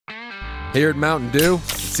Here at Mountain Dew,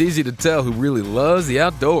 it's easy to tell who really loves the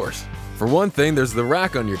outdoors. For one thing, there's the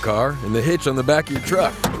rack on your car and the hitch on the back of your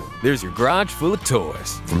truck. There's your garage full of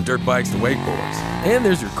toys, from dirt bikes to wakeboards. And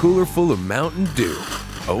there's your cooler full of Mountain Dew,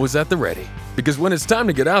 always at the ready. Because when it's time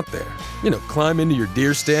to get out there, climb into your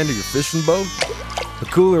deer stand or your fishing boat, a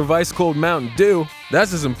cooler of ice-cold Mountain Dew,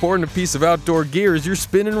 that's as important a piece of outdoor gear as your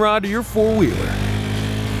spinning rod or your four-wheeler.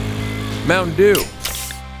 Mountain Dew.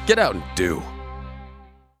 Get out and do.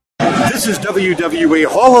 This is WWE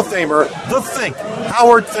Hall of Famer, The Think,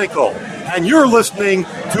 Howard Finkel, and you're listening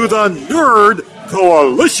to the Nerd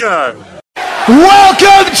Coalition.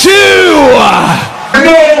 Welcome to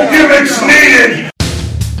No Gimmicks Needed.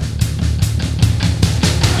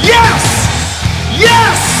 Yes!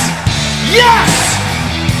 Yes! Yes!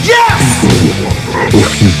 Yes!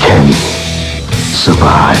 If you can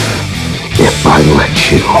survive, if I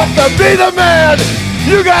let you. To be the man,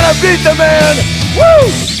 you gotta beat the man.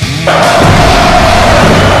 Woo! The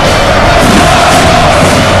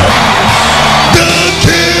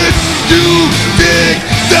kid you dig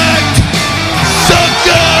that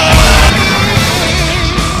sucker.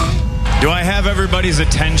 Do I have everybody's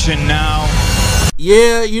attention now?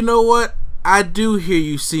 Yeah, you know what? I do hear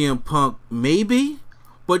you, CM Punk, maybe.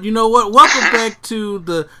 But you know what? Welcome back to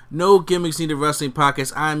the No Gimmicks Needed Wrestling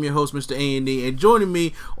Podcast. I'm your host, Mr. A&D, and joining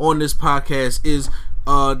me on this podcast is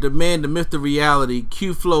the man, the myth, the reality,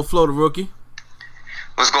 Q-Flow, Flow the Rookie.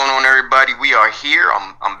 What's going on, everybody? We are here.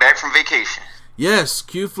 I'm back from vacation. Yes,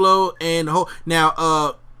 Q-Flow, and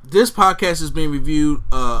now this podcast is being reviewed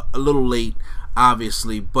a little late,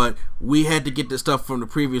 obviously, but we had to get the stuff from the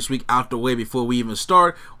previous week out the way before we even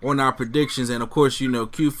start on our predictions. And of course,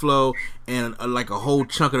 Q-Flow and like a whole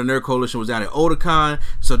chunk of the Nerd Coalition was out at Otakon,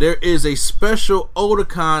 so there is a special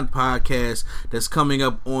Otakon podcast that's coming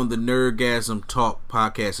up on the Nerdgasm Talk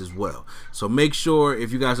podcast as well. So make sure,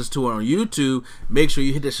 if you guys listen to it on YouTube, make sure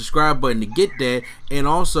you hit the subscribe button to get that, and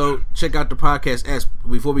also check out the podcast apps.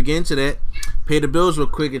 Before we get into that, pay the bills real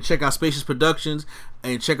quick and check out Spacious Productions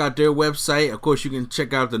and check out their website. Of course, you can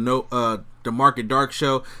check out the Market Dark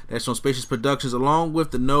Show that's on Spacious Productions, along with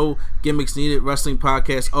the No Gimmicks Needed Wrestling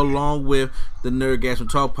Podcast, along with the Nerdgasm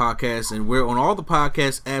Talk Podcast, and we're on all the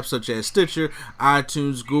podcast apps such as Stitcher,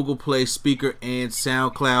 iTunes, Google Play, Speaker, and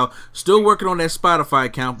SoundCloud. Still working on that Spotify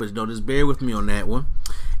account, but just bear with me on that one.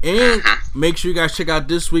 And make sure you guys check out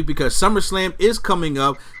this week, because SummerSlam is coming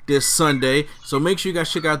up this Sunday, so make sure you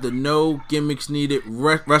guys check out the No Gimmicks Needed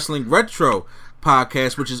Wrestling Retro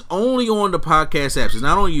podcast, which is only on the podcast apps. It's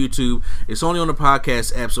not on YouTube. It's only on the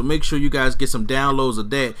podcast app. So make sure you guys get some downloads of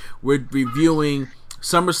that. We're reviewing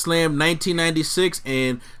SummerSlam 1996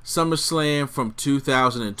 and SummerSlam from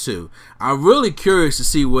 2002. I'm really curious to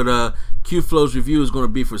see what Q-Flow's review is going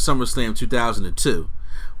to be for SummerSlam 2002.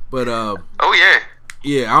 But oh yeah.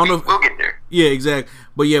 Yeah, I don't know if we'll get there. Yeah, exactly.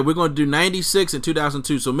 But yeah, we're going to do 96 and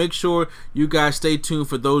 2002. So make sure you guys stay tuned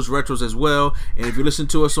for those retros as well. And if you listen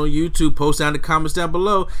to us on YouTube, post down in the comments down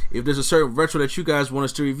below if there's a certain retro that you guys want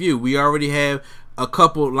us to review. We already have a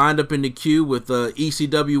couple lined up in the queue with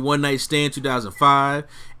ECW One Night Stand 2005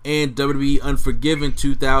 and WWE Unforgiven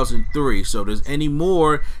 2003. So if there's any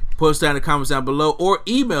more, post down in the comments down below, or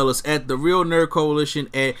email us at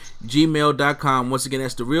therealnerdcoalition@gmail.com. Once again,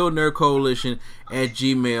 that's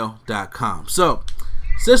therealnerdcoalition@gmail.com. So,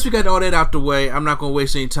 since we got all that out the way, I'm not going to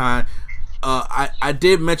waste any time. I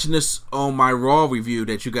did mention this on my Raw review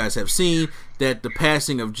that you guys have seen, that the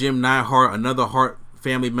passing of Jim Neidhart, another Hart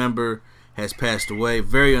family member, has passed away.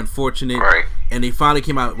 Very unfortunate. Right. And they finally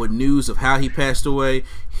came out with news of how he passed away.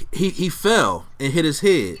 He fell and hit his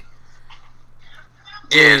head.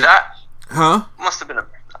 Yeah, that must have been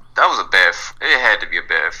that was a bad. It had to be a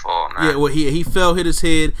bad fall, man. Yeah, well, he fell, hit his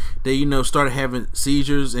head. They started having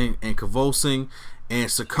seizures and convulsing,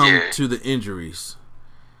 and succumbed to the injuries.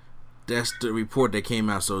 That's the report that came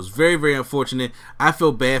out. So it's very, very unfortunate. I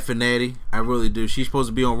feel bad for Natty. I really do. She's supposed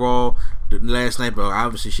to be on Raw last night, but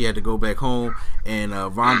obviously she had to go back home. And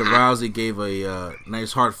Ronda Rousey gave a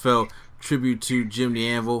nice heartfelt tribute to Jim the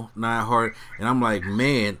Anvil Neidhart, and I'm like,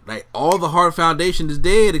 man, like all the Hart Foundation is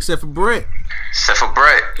dead except for Brett. Except for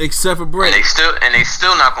Brett. And they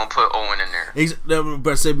still not gonna put Owen in there.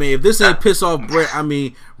 But I said, man, if this ain't piss off Brett, I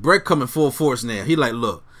mean, Brett coming full force now. He like,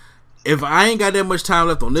 look, if I ain't got that much time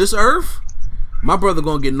left on this earth, my brother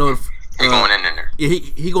gonna get noticed. He going in there. Yeah,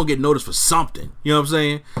 he gonna get noticed for something. You know what I'm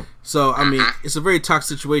saying? So I mean, it's a very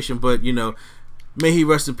toxic situation, but may he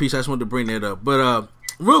rest in peace. I just wanted to bring that up. But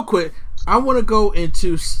real quick, I want to go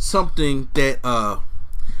into something that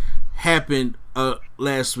happened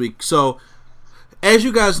last week. So, as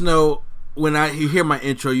you guys know, when you hear my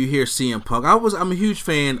intro, you hear CM Punk. I'm a huge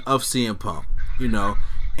fan of CM Punk,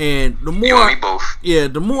 And the more, you and me both. Yeah,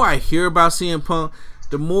 the more I hear about CM Punk,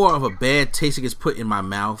 the more of a bad taste it gets put in my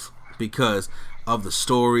mouth because of the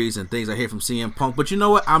stories and things I hear from CM Punk. But you know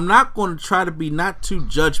what? I'm not going to try to be not too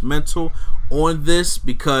judgmental on this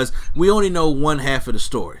because we only know one half of the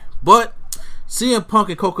story. But CM Punk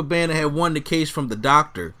and Colt Cabana had won the case from the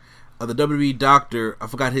doctor, the WWE doctor. I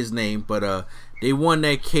forgot his name, but they won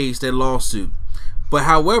that case, that lawsuit. But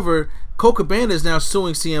however, Colt Cabana is now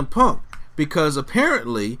suing CM Punk because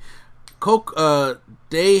apparently Colt Cabana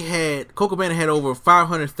had over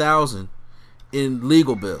 $500,000 in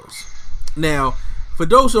legal bills. Now, for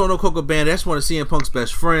those who don't know Colt Cabana, that's one of CM Punk's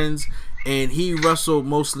best friends, and he wrestled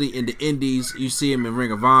mostly in the indies. You see him in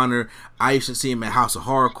Ring of Honor. I used to see him at House of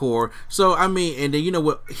Hardcore. So, I mean, and then you know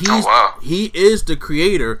what? He is the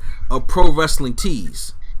creator of Pro Wrestling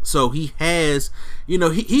Tees. So he has, you know,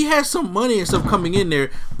 he has some money and stuff coming in there,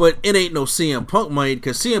 but it ain't no CM Punk money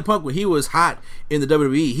because CM Punk, when he was hot in the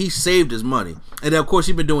WWE, he saved his money. And then, of course,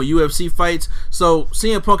 he's been doing UFC fights. So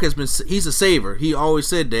CM Punk he's a saver. He always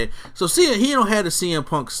said that. So he don't have the CM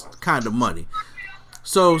Punk's kind of money.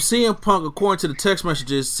 So CM Punk, according to the text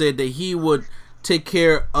messages, said that he would take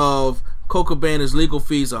care of Colt Cabana's legal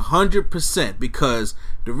fees 100% because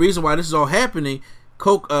the reason why this is all happening,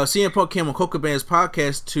 CM Punk came on Colt Cabana's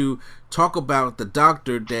podcast to talk about the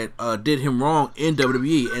doctor that did him wrong in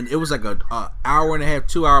WWE, and it was like an hour and a half,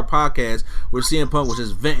 2 hour podcast where CM Punk was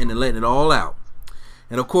just venting and letting it all out.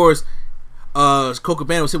 And of course, Colt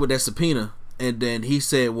Cabana was hit with that subpoena, and then he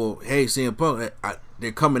said, well, hey, CM Punk,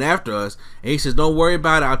 they're coming after us. And he says, don't worry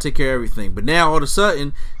about it, I'll take care of everything. But now all of a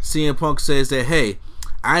sudden, CM Punk says that, hey,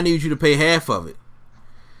 I need you to pay half of it.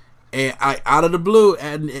 And out of the blue,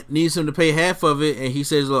 needs him to pay half of it, and he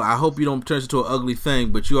says, look, I hope you don't turn it into an ugly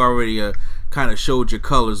thing, but you already kind of showed your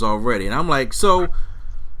colors already. And I'm like, so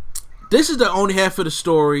this is the only half of the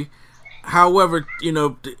story. However, you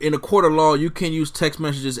know, in a court of law, you can use text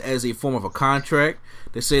messages as a form of a contract.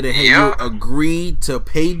 They say that, hey, you agreed to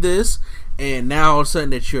pay this, and now all of a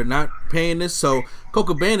sudden that you're not paying this. So Colt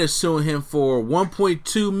Cabana is suing him for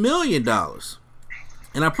 $1.2 million.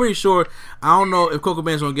 And I'm pretty sure, I don't know if Colt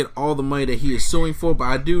Cabana's going to get all the money that he is suing for, but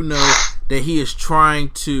I do know that he is trying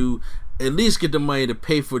to at least get the money to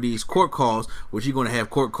pay for these court calls, which you're going to have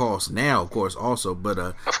court calls now, of course, also. But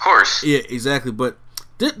of course. Yeah, exactly. But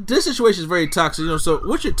this situation is very toxic. You know, so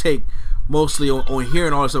what's your take mostly on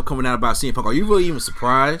hearing all this stuff coming out about CM Punk? Are you really even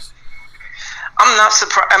surprised? I'm not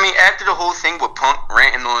surprised. I mean, after the whole thing with Punk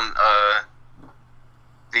ranting on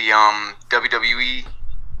the WWE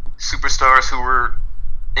superstars who were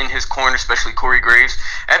in his corner, especially Corey Graves,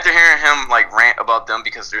 after hearing him like rant about them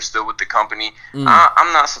because they're still with the company,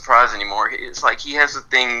 I'm not surprised anymore. It's like he has a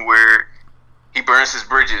thing where he burns his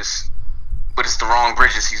bridges, but it's the wrong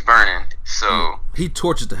bridges he's burning. So he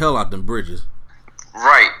torches the hell out them bridges.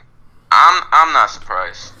 Right. I'm not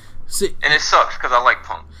surprised. See, and it sucks because I like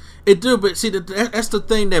Punk. It do, but see, that's the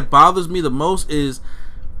thing that bothers me the most is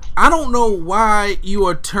I don't know why you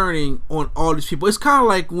are turning on all these people. It's kind of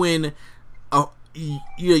like when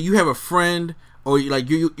you have a friend, or like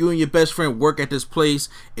you and your best friend work at this place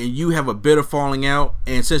and you have a bitter falling out,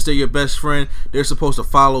 and since they're your best friend, they're supposed to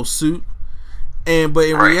follow suit. But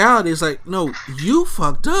in reality, it's like, no, you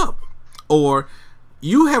fucked up, or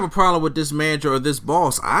you have a problem with this manager or this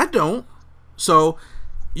boss. I don't, so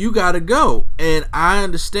you gotta go. And I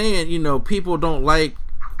understand, you know, people don't like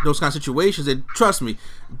those kind of situations, and trust me,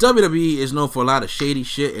 WWE is known for a lot of shady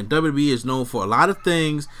shit, and WWE is known for a lot of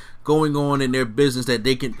things going on in their business that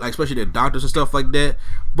they can, like, especially their doctors and stuff like that.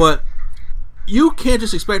 But you can't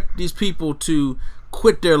just expect these people to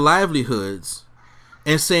quit their livelihoods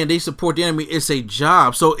and saying they support the enemy. It's a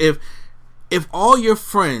job. So if all your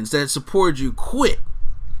friends that support you quit,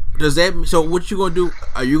 so what you gonna do?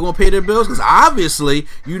 Are you gonna pay their bills? Because obviously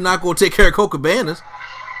you're not gonna take care of Colt Cabana's.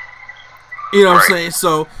 You know what I'm saying?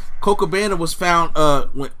 So Colt Cabana was found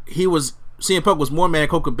when he was, CM Punk was more mad at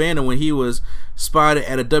Colt Cabana when he was spotted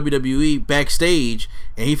at a WWE backstage,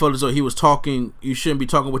 and he felt as though he was talking, you shouldn't be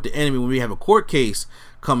talking with the enemy when we have a court case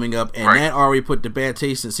coming up, and that already put the bad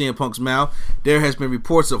taste in CM Punk's mouth. There has been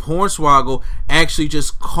reports of Hornswoggle actually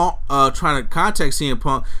just trying to contact CM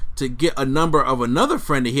Punk to get a number of another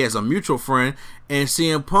friend that he has, a mutual friend, and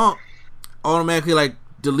CM Punk automatically like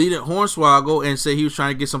deleted Hornswoggle and said he was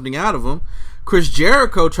trying to get something out of him. Chris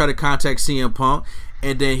Jericho tried to contact CM Punk,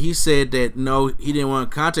 and then he said that no, he didn't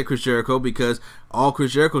want to contact Chris Jericho because all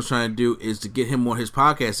Chris Jericho's trying to do is to get him on his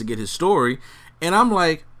podcast to get his story. And I'm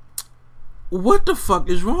like, what the fuck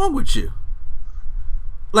is wrong with you?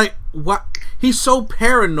 Like, what? He's so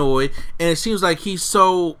paranoid, and it seems like he's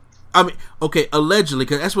so I mean, okay, allegedly,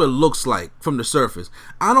 because that's what it looks like from the surface.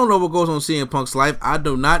 I don't know what goes on in CM Punk's life. I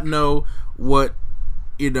do not know what,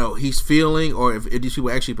 he's feeling, or if these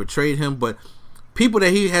people actually portrayed him, but people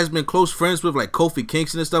that he has been close friends with, like Kofi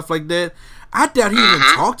Kingston and stuff like that, I doubt he even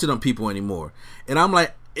talk to them people anymore. And I'm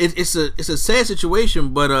like, it's a sad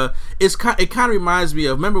situation, but it kind of reminds me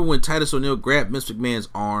of, remember when Titus O'Neil grabbed Vince McMahon's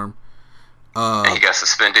arm, and he got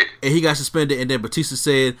suspended. And then Batista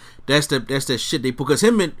said that's that shit they put, because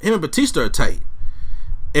him and Batista are tight.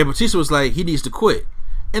 And Batista was like, he needs to quit.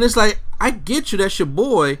 And it's like, I get you, that's your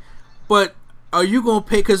boy, but are you gonna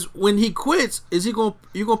pay? Because when he quits, you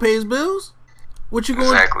gonna pay his bills? What you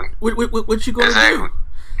going What you gonna do?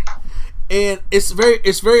 And it's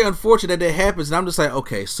very unfortunate that happens. And I'm just like,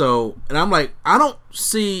 okay, so, and I'm like, I don't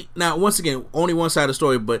see, now once again, only one side of the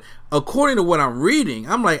story, but according to what I'm reading,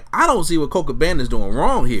 I'm like, I don't see what Colt Cabana is doing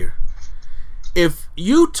wrong here. If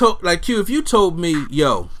you told me,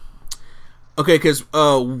 yo, okay, because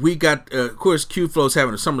we got, of course, Q-Flow's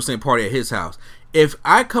having a SummerSlam party at his house. If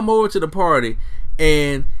I come over to the party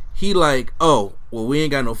and he like, oh, well, we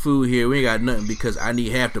ain't got no food here, we ain't got nothing because I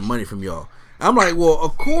need half the money from y'all. I'm like, well,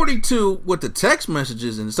 according to what the text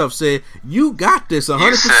messages and stuff said, you got this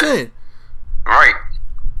 100%. Right.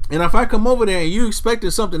 And if I come over there and you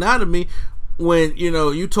expected something out of me when,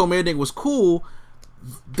 you told me everything was cool,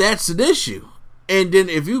 that's an issue. And then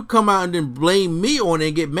if you come out and then blame me on it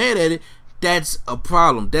and get mad at it, that's a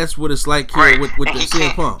problem. That's what it's like here with the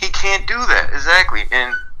CM Punk. He can't do that, exactly.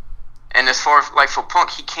 And as far as, like, for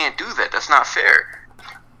Punk, he can't do that. That's not fair.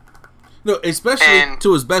 No, especially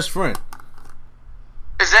to his best friend.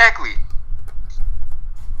 Exactly.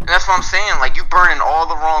 And that's what I'm saying. Like, you burning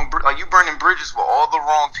you burning bridges with all the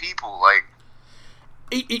wrong people. Like,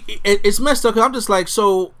 it's messed up. Cause I'm just like,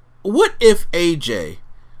 so what if AJ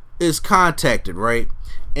is contacted, right,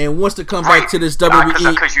 and wants to come back to this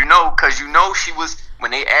WWE? Because you know she was,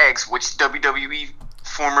 when they asked which WWE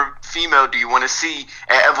former female do you want to see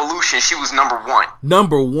at Evolution, she was number one.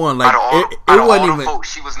 Like, it wasn't even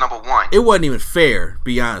votes, she was number one. It wasn't even fair, to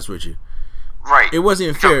be honest with you. Right. It wasn't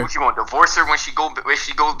even fair. What, you want to divorce her when she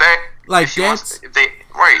goes back? Like,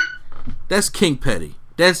 that's King Petty.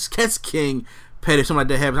 That's King Petty if something like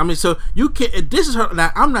that happens. I mean, so you can't, this is her.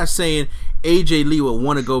 Now, I'm not saying AJ Lee would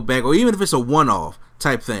want to go back, or even if it's a one-off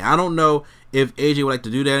type thing. I don't know if AJ would like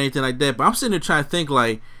to do that or anything like that, but I'm sitting there trying to think,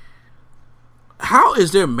 like, how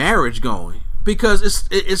is their marriage going? Because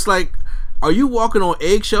it's like, are you walking on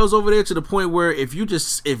eggshells over there to the point where if you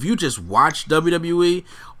just watch WWE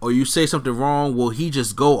or you say something wrong, will he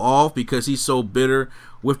just go off because he's so bitter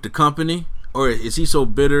with the company? Or is he so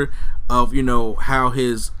bitter of, how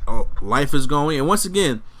his life is going? And once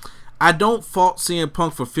again, I don't fault CM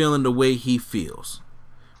Punk for feeling the way he feels.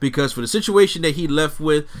 Because for the situation that he left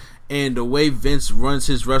with and the way Vince runs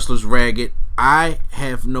his wrestlers ragged, I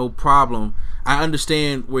have no problem. I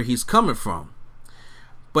understand where he's coming from.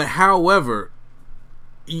 But however,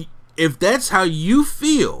 if that's how you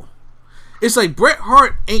feel, it's like Bret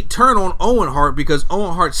Hart ain't turned on Owen Hart because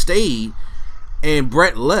Owen Hart stayed and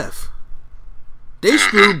Bret left. They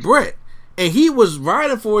screwed Bret. And he was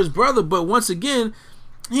riding for his brother, but once again,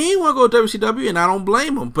 he didn't want to go to WCW, and I don't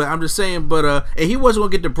blame him. But I'm just saying, and he wasn't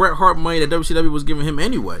going to get the Bret Hart money that WCW was giving him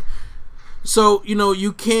anyway. So,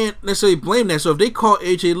 you can't necessarily blame that. So if they call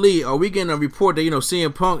AJ Lee, are we getting a report that,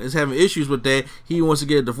 CM Punk is having issues with that? He wants to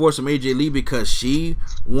get a divorce from AJ Lee because she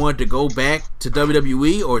wanted to go back to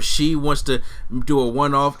WWE, or she wants to do a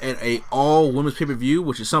one-off at a all-women's pay-per-view,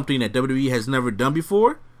 which is something that WWE has never done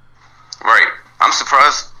before? Right. I'm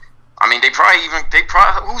surprised. I mean, they probably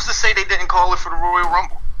who's to say they didn't call it for the Royal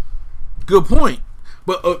Rumble? Good point.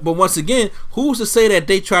 But once again, who's to say that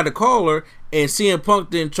they tried to call her and CM Punk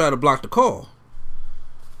didn't try to block the call?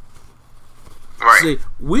 Right. See,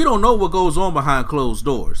 we don't know what goes on behind closed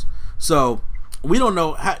doors. So we don't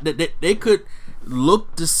know how they could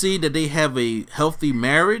look to see that they have a healthy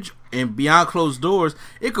marriage, and beyond closed doors,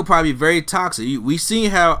 it could probably be very toxic. We seen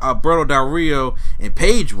how Alberto Del Rio and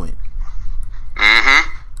Paige went.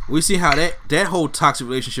 We see how that whole toxic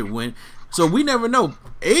relationship went. So we never know.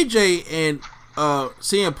 AJ and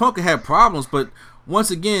CM Punk have problems, but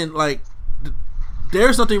once again, like,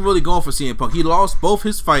 there's nothing really going for CM Punk. He lost both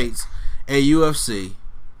his fights at UFC.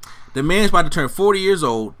 The man's about to turn 40 years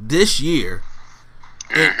old this year,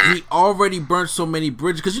 and he already burnt so many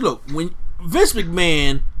bridges. Because when Vince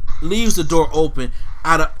McMahon leaves the door open,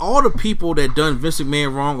 out of all the people that done Vince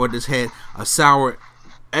McMahon wrong or just had a sour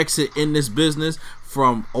exit in this business,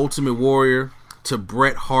 from Ultimate Warrior to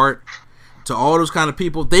Bret Hart to all those kind of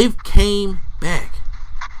people, they've came back.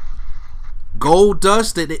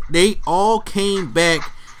 Goldust, they all came back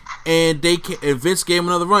and Vince gave him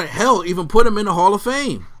another run. Hell, even put him in the Hall of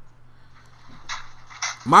Fame.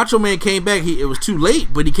 Macho Man came back. It was too late,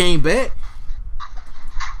 but he came back.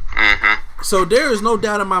 Mm-hmm. So there is no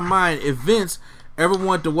doubt in my mind, if Vince ever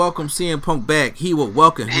wanted to welcome CM Punk back, he would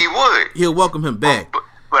welcome him. He would. He'll welcome him back.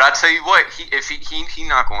 But I tell you what, he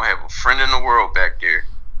not gonna have a friend in the world back there.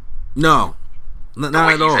 No, not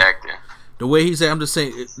at all. Acting. The way he's acting, I'm just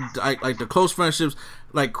saying, like the close friendships,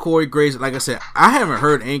 like Corey Graves. Like I said, I haven't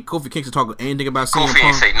heard Kofi Kingston talk anything about CM Punk. Kofi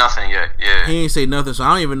ain't say nothing yet. Yeah, he ain't say nothing. So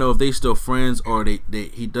I don't even know if they still friends or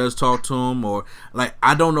he does talk to him, or like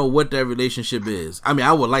I don't know what that relationship is. I mean,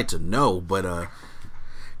 I would like to know, but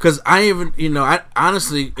because I even I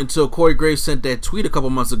honestly, until Corey Graves sent that tweet a couple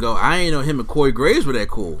months ago, I ain't know him and Corey Graves were that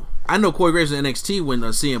cool. I know Corey Graves in NXT when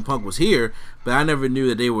CM Punk was here, but I never knew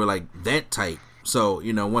that they were like that tight. So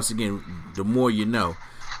once again, the more you know.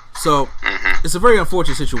 So it's a very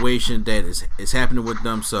unfortunate situation that is happening with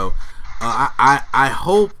them. So I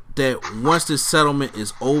hope that once this settlement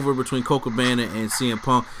is over between Colt Cabana and CM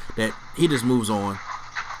Punk, that he just moves on.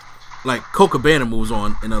 Like Colt Cabana moves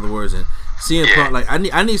on, in other words, and CM Punk, like I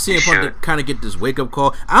need CM Punk to kind of get this wake up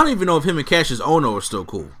call. I don't even know if him and Cassius Ohno are still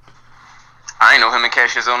cool. I didn't know him and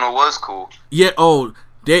Cassius Ohno was cool. Yeah. Oh,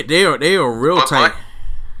 they are real tight.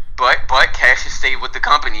 But Cassius stayed with the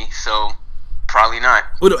company, so probably not.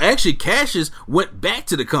 Well, actually, Cassius went back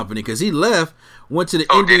to the company because he left, went to the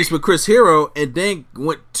Indies with Chris Hero, and then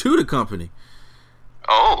went to the company.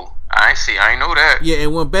 Oh, I see. I know that. Yeah,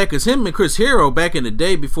 and went back because him and Chris Hero back in the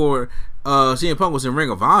day before CM Punk was in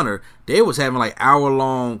Ring of Honor, they was having like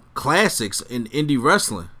hour-long classics in indie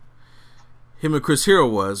wrestling. Him and Chris Hero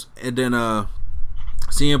was, and then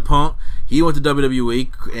CM Punk, he went to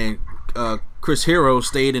WWE, and Chris Hero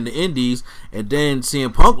stayed in the Indies, and then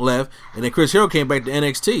CM Punk left, and then Chris Hero came back to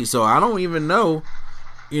NXT. So I don't even know,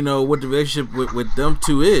 what the relationship with them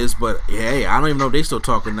two is. But hey, I don't even know if they still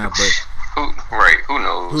talking now. But who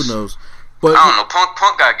knows? Who knows? But I don't know.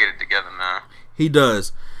 Punk gotta get it together, man. He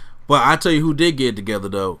does. But I tell you who did get it together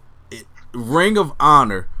though. Ring of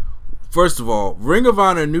Honor. First of all, Ring of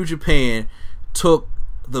Honor and New Japan took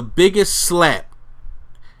the biggest slap.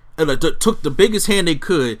 Took the biggest hand they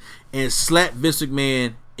could and slapped Vince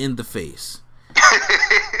McMahon in the face.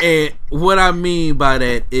 And what I mean by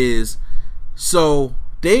that is, so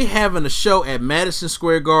they having a show at Madison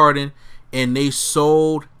Square Garden and they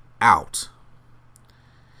sold out.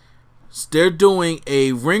 They're doing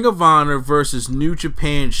a Ring of Honor versus New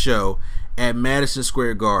Japan show at Madison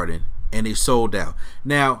Square Garden and they sold out.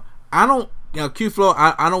 Now, Q-Flow,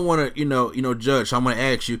 I don't want to, judge. So I'm going to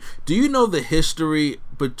ask you, do you know the history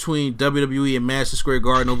between WWE and Madison Square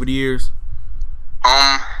Garden over the years?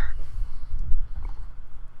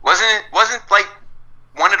 Wasn't like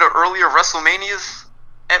one of the earlier WrestleManias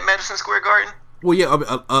at Madison Square Garden? Well, yeah,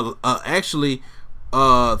 actually,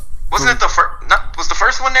 wasn't it the first? Was the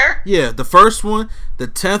first one there? Yeah, the first one, the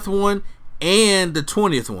 10th one, and the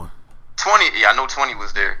 20th one. 20, yeah, I know 20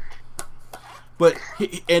 was there. But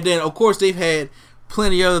and then of course they've had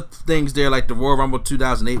plenty of other things there, like the Royal Rumble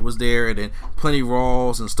 2008 was there, and then plenty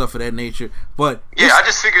Raws and stuff of that nature. But yeah, I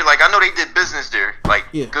just figured, like, I know they did business there,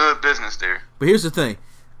 like good business there. But here's the thing: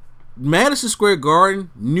 Madison Square Garden,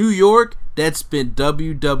 New York, that's been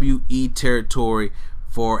WWE territory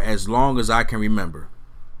for as long as I can remember.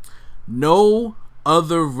 No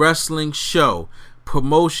other wrestling show,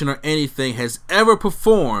 promotion, or anything has ever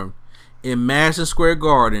performed in Madison Square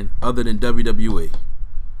Garden other than WWE.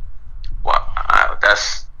 Wow,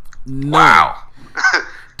 that's none. Wow.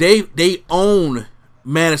 They own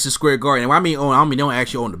Madison Square Garden. And I mean they don't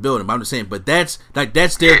actually own the building, but I'm just saying, but that's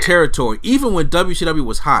their territory. Even when WCW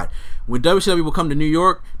was hot, when WCW would come to New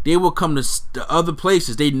York, they would come to other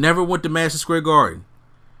places. They never went to Madison Square Garden.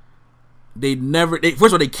 First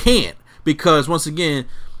of all, they can't, because once again,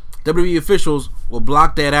 WWE officials will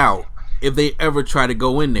block that out if they ever try to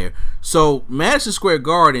go in there. So Madison Square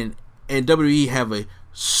Garden and WWE have a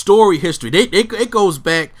story history. It goes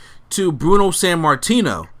back to Bruno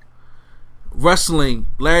Sammartino wrestling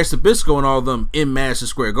Larry Zbyszko and all of them in Madison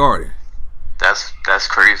Square Garden. That's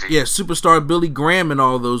crazy. Yeah, superstar Billy Graham and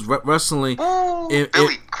all those wrestling.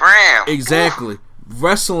 Billy Graham. Exactly. Ooh.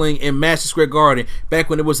 Wrestling in Madison Square Garden back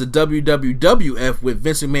when it was the WWF with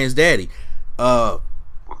Vince McMahon's daddy.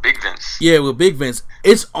 With Big Vince. Yeah, with Big Vince.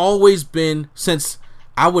 It's always been, since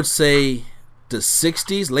I would say the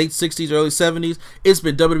 60s, late 60s, early 70s, it's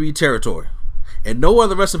been WWE territory. And no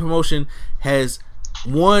other wrestling promotion has,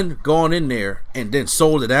 gone in there and then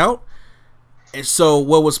sold it out. And so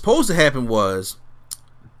what was supposed to happen was,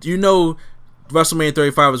 WrestleMania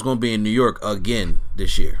 35 is going to be in New York again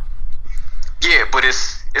this year. Yeah, but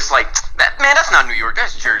it's it's like that. Man, that's not New York.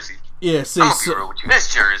 That's Jersey. Yeah, see, I'm gonna be real with you.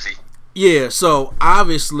 That's Jersey. Yeah, so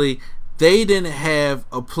obviously they didn't have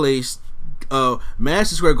a place.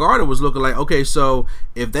 Madison Square Garden was looking like, okay, so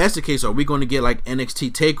if that's the case, are we going to get like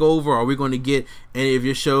NXT TakeOver? Are we going to get any of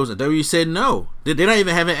your shows? And WWE said no. They're not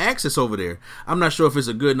even having access over there. I'm not sure if it's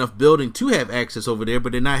a good enough building to have access over there,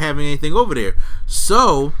 but they're not having anything over there.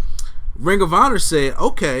 So Ring of Honor said,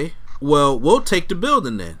 okay, well, we'll take the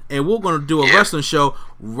building then, and we're going to do a wrestling show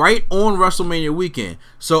right on WrestleMania weekend.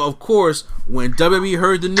 So, of course, when WWE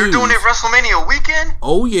heard the news... They're doing it WrestleMania weekend?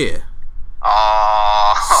 Oh, yeah. Oh.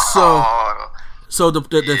 So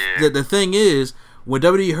the thing is, when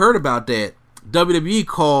WWE heard about that, WWE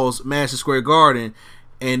calls Madison Square Garden,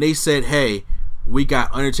 and they said, hey, we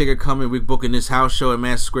got Undertaker coming, we're booking this house show at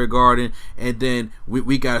Madison Square Garden, and then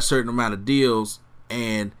we got a certain amount of deals,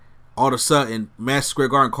 and all of a sudden, Madison Square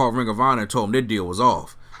Garden called Ring of Honor and told them their deal was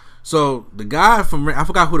off. So the guy from, I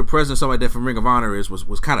forgot who the president or something like that from Ring of Honor is,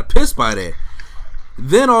 was kind of pissed by that.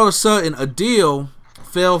 Then all of a sudden, a deal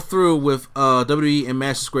fell through with WWE and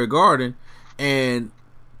Madison Square Garden, and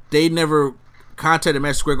they never contacted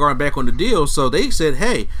Madison Square Garden back on the deal, so they said,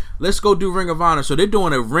 hey, let's go do Ring of Honor. So they're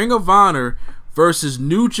doing a Ring of Honor versus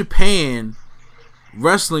New Japan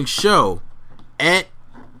wrestling show at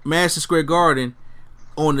Madison Square Garden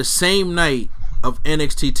on the same night of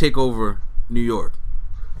NXT TakeOver New York.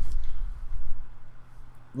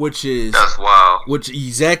 That's wild.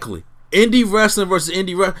 Exactly. Indie wrestling versus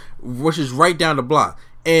indie wrestling, which is right down the block.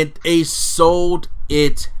 And they sold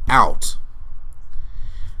it out.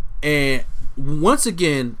 And once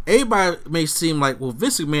again, everybody may seem like, well,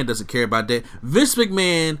 Vince McMahon doesn't care about that. Vince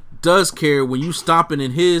McMahon does care when you stomping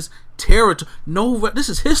in his territory. This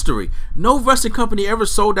is history. No wrestling company ever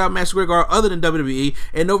sold out Madison Square Garden other than WWE,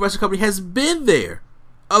 and no wrestling company has been there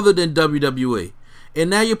other than WWE. And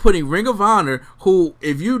now you're putting Ring of Honor, who,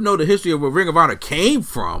 if you know the history of where Ring of Honor came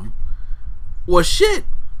from, was shit.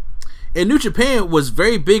 And New Japan was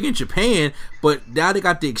very big in Japan, but now they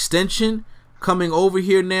got the extension coming over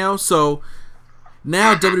here now. So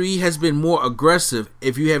now WWE has been more aggressive,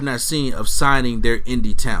 if you have not seen, of signing their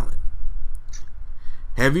indie talent.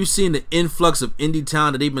 Have you seen the influx of indie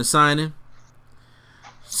talent that they've been signing?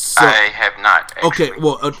 So, I have not, actually. Okay,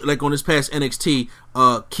 well, like on this past NXT,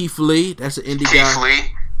 Keith Lee, that's an indie guy. Keith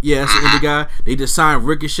Lee? Yeah, that's an indie guy. They just signed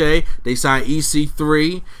Ricochet. They signed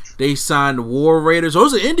EC3. They signed the War Raiders.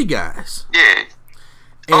 Those are indie guys. Yeah.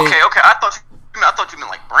 And, okay. I thought you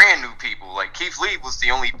meant like brand new people. Like Keith Lee was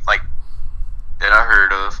the only like that I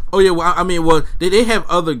heard of. Oh yeah, well I mean, they have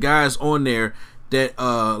other guys on there that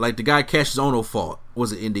like the guy Cassius Ohno fought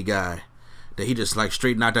was an indie guy that he just like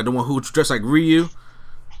straight knocked out. The one who dressed like Ryu.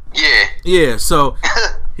 Yeah. Yeah. So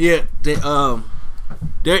yeah,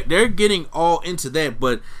 they're getting all into that,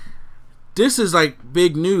 but this is like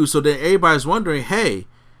big news. So that everybody's wondering, hey,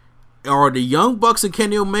 are the Young Bucks and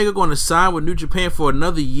Kenny Omega going to sign with New Japan for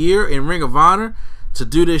another year in Ring of Honor to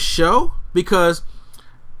do this show? Because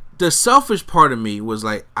the selfish part of me was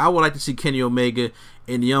like, I would like to see Kenny Omega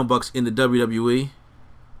and the Young Bucks in the WWE.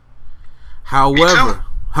 However,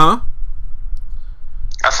 I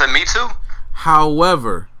said me too.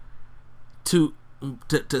 However, to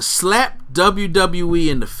slap WWE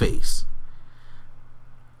in the face,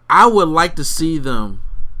 I would like to see them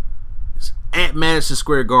at Madison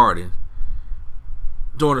Square Garden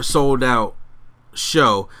during a sold out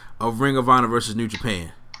show of Ring of Honor versus New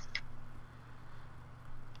Japan.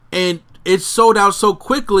 And it sold out so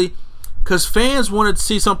quickly because fans wanted to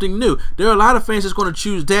see something new. There are a lot of fans that's going to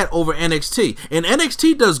choose that over NXT. And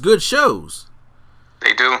NXT does good shows.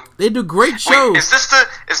 They do. They do great shows. Wait, is this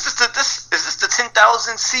the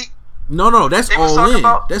 10,000 seat? No, that's all in.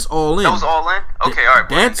 About? That's all in. That was all in? Okay, all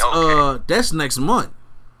right. That's next month.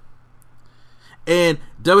 And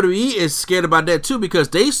WWE is scared about that too because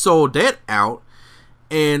they sold that out,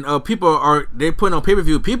 and they're putting on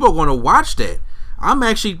pay-per-view. People are going to watch that. I'm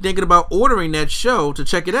actually thinking about ordering that show to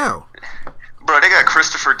check it out. Bro, they got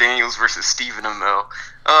Christopher Daniels versus Stephen Amell.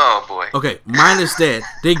 Oh boy. Okay, minus that,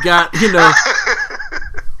 they got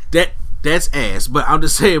that's ass. But I'm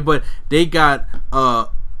just saying. But they got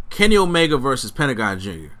Kenny Omega versus Pentagon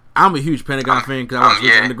Jr. I'm a huge Pentagon fan because I was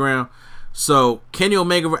with Underground. So Kenny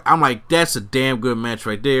Omega, I'm like, that's a damn good match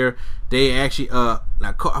right there. They actually now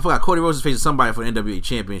I forgot Cody Rhodes is facing somebody for the NWA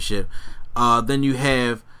Championship. Then you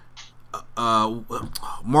have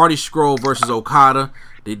Marty Scurll versus Okada.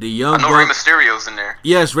 The Young Bucks. Rey Mysterio's in there.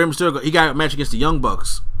 Yes, Rey Mysterio. He got a match against the Young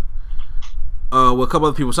Bucks with a couple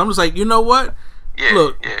other people. So I'm just like, you know what?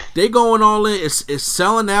 Look, they going all in. It's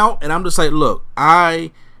selling out, and I'm just like, look,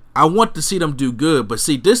 I want to see them do good, but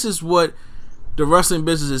see, this is what the wrestling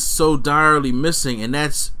business is so direly missing, and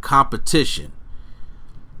that's competition.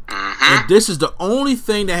 And this is the only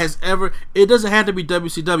thing that has ever, it doesn't have to be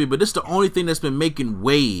WCW, but this is the only thing that's been making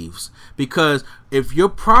waves. Because if your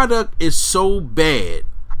product is so bad,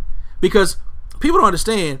 because people don't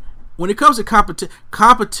understand, when it comes to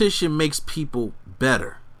competition makes people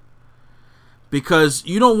better. Because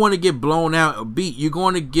you don't want to get blown out or beat. You're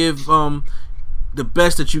going to give the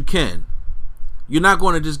best that you can. You're not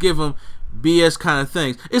going to just give them BS kind of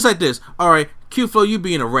things. It's like this. All right, Q-Flow, you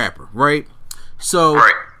being a rapper, right? So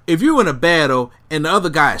if you're in a battle and the other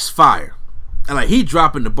guy is fire, and like he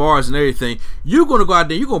dropping the bars and everything, you're going to go out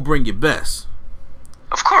there, you're going to bring your best.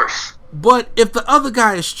 Of course. But if the other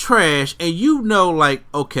guy is trash and you know, like,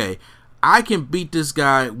 okay, I can beat this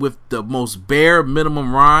guy with the most bare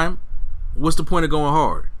minimum rhyme, what's the point of going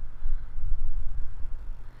hard?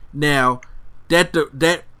 Now,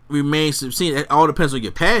 that remains to be seen. It all depends on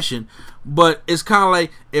your passion. But it's kind of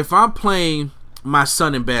like if I'm playing my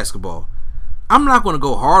son in basketball, I'm not going to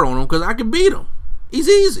go hard on him because I can beat him. He's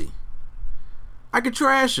easy. I can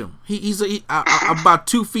trash him. I'm about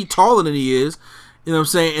 2 feet taller than he is. You know what I'm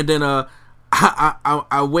saying? And then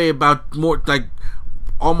I weigh about more, like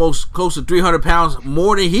almost close to 300 pounds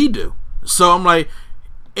more than he do. So I'm like,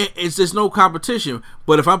 it's just no competition.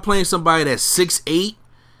 But if I'm playing somebody that's 6'8",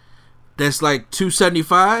 that's like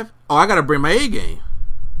 275, I got to bring my A game.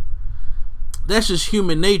 That's just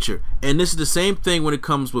human nature. And this is the same thing when it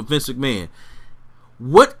comes with Vince McMahon.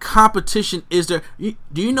 What competition is there?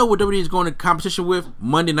 Do you know what WWE is going to competition with?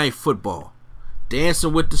 Monday Night Football,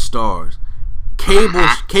 Dancing with the Stars,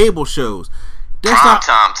 cable shows. That's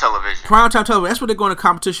Primetime television. Primetime television. That's what they're going to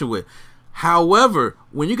competition with. However,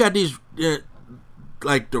 when you got these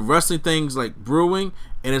like the wrestling things like brewing,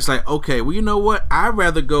 and it's like, okay, well, you know what? I'd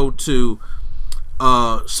rather go to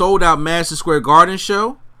sold out Madison Square Garden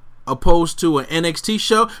show opposed to an NXT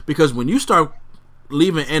show, because when you start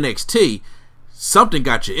leaving NXT, something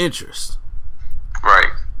got your interest.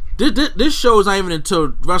 Right. This show is not even until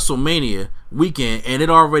WrestleMania weekend, and it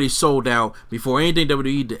already sold out before anything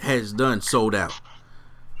WWE has done sold out.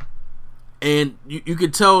 And you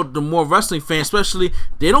can tell the more wrestling fans, especially,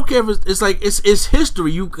 they don't care if it's like it's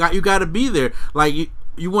history. You got to be there. Like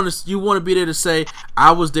you want to be there to say,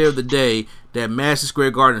 I was there the day that Madison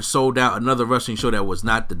Square Garden sold out another wrestling show that was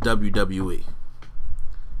not the WWE.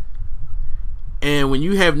 And when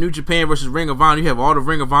you have New Japan versus Ring of Honor, you have all the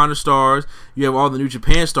Ring of Honor stars, you have all the New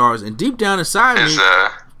Japan stars, and deep down inside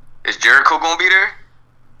is Jericho gonna be there?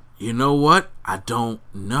 You know what? I don't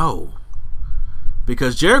know.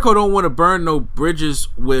 Because Jericho don't want to burn no bridges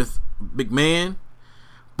with McMahon,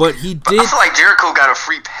 but he did. I feel like Jericho got a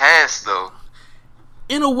free pass though.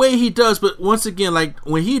 In a way, he does, but once again, like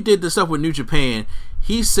when he did the stuff with New Japan,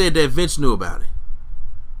 he said that Vince knew about it.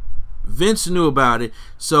 Vince knew about it,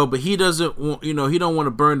 so but he doesn't want, he don't want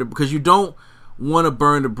to burn because you don't want to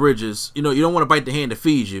burn the bridges. You don't want to bite the hand that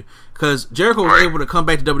feeds you, because Jericho is able to come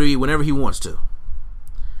back to WWE whenever he wants to.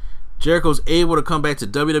 Jericho's able to come back to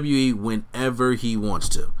WWE whenever he wants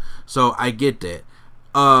to. So I get that.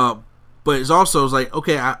 But it's like,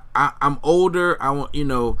 okay, I'm older. I want,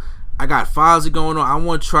 I got Fozzy going on. I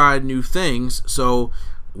want to try new things. So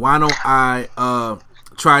why don't I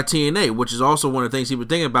try TNA, which is also one of the things he was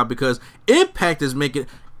thinking about, because Impact is making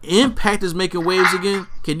waves again.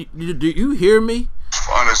 Do you hear me?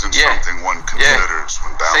 Fun isn't something one considers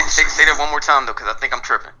when balancing. Say that one more time though, because I think I'm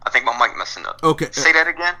tripping. I think my mic messing up. Okay. Say that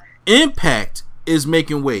again. Impact is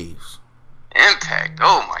making waves. Impact.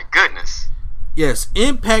 Oh my goodness. Yes,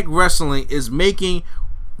 Impact Wrestling is making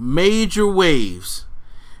major waves.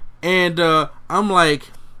 And I'm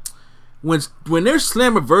like, when their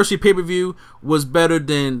Slammiversary pay-per-view was better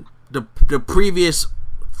than the previous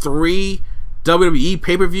 3 WWE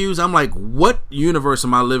pay-per-views, I'm like, what universe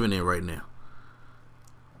am I living in right now?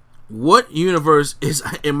 What universe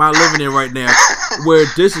am I living in right now where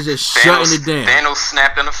this is just shutting it down? Thanos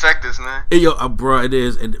snapped in effectus, man. Bro, it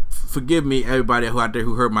is. And forgive me, everybody out there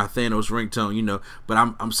who heard my Thanos ringtone, but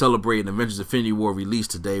I'm celebrating Avengers Infinity War release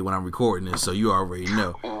today when I'm recording this, so you already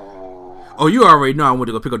know. Oh, you already know I went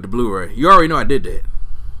to go pick up the Blu-ray. You already know I did that.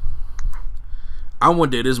 I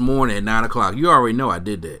went there this morning at 9 o'clock. You already know I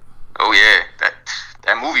did that. Oh, yeah.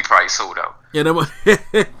 That movie probably sold out.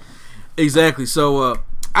 Yeah, exactly. So,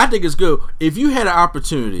 I think it's good. If you had an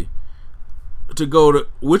opportunity to go to,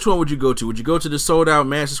 which one would you go to? Would you go to the sold out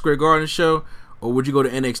Madison Square Garden show, or would you go to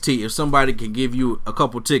NXT if somebody can give you a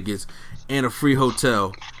couple tickets and a free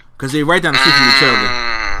hotel? Because they're right down the street from each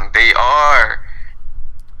other. They are.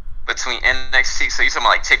 Between NXT, so you talking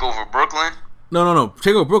about like TakeOver Brooklyn? No.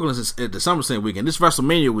 TakeOver Brooklyn is at the SummerSlam weekend. This is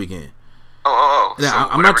WrestleMania weekend. Oh. though. Yeah, so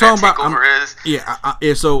I'm not talking about. Takeover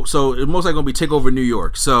is. So it's most likely gonna be Takeover New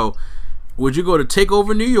York. So would you go to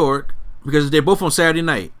Takeover New York because they're both on Saturday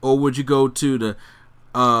night, or would you go to the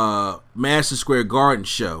Madison Square Garden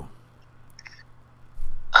show?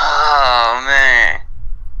 Oh man,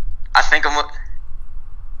 I think I'm gonna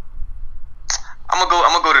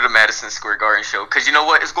go to the Madison Square Garden show because you know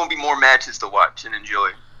what? It's gonna be more matches to watch and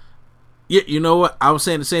enjoy. Yeah, you know what? I was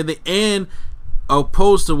saying the same thing, and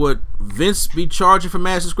opposed to what Vince be charging for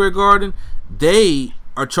Madison Square Garden, they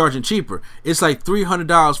are charging cheaper. It's like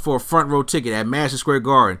 $300 for a front row ticket at Madison Square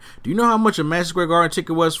Garden. Do you know how much a Madison Square Garden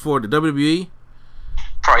ticket was for the WWE?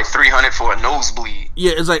 Probably $300 for a nosebleed.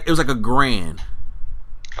 Yeah, it was like $1,000.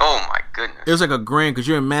 Oh my goodness! It was like $1,000 because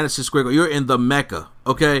you're in Madison Square Garden. You're in the Mecca,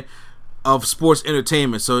 okay, of sports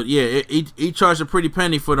entertainment. So yeah, he charged a pretty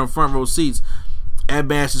penny for them front row seats at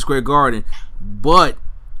Madison Square Garden, but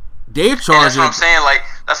they're charging. And that's what I'm saying.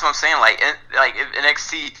 That's what I'm saying. If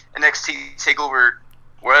NXT Takeover,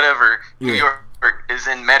 whatever, New York is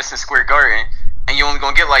in Madison Square Garden, and you're only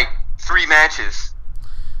gonna get like 3 matches.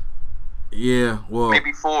 Yeah, well,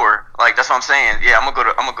 maybe 4. That's what I'm saying. Yeah, I'm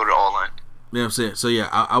gonna go to All In. You know what I'm saying? So yeah,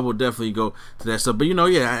 I will definitely go to that stuff. But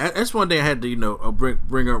that's one thing I had to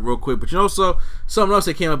bring up real quick. But so something else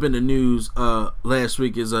that came up in the news last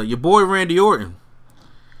week is your boy Randy Orton.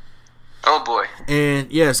 Oh boy.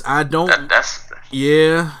 And yes, I don't.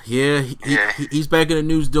 He's back in the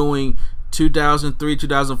news doing 2003,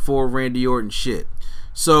 2004 Randy Orton shit.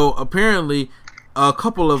 So apparently, a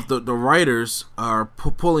couple of the writers are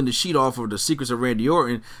pulling the sheet off of the Secrets of Randy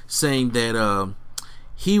Orton, saying that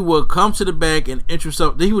he would come to the back and introduce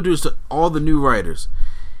himself. He would do this to all the new writers.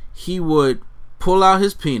 He would pull out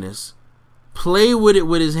his penis, play with it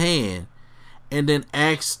with his hand, and then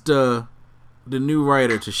ask the new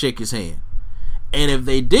writer to shake his hand. And if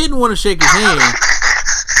they didn't want to shake his hand,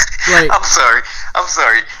 I'm sorry.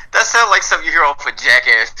 That sounds like something you hear off of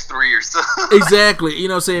Jackass 3 or something. Exactly. You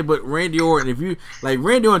know what I'm saying? But Randy Orton, if you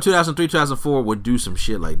Randy Orton 2003, 2004 would do some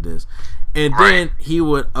shit like this. And then he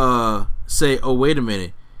would say, "Oh, wait a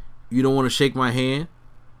minute. You don't want to shake my hand?"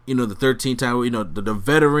 The 13th time, the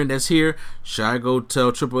veteran that's here. Should I go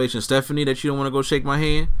tell Triple H and Stephanie that you don't want to go shake my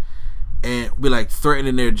hand? And be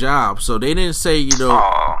threatening their job. So they didn't say,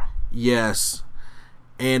 yes.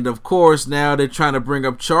 And of course, now they're trying to bring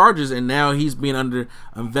up charges, and now he's being under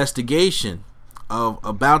investigation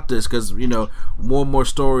about this because more and more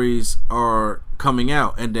stories are coming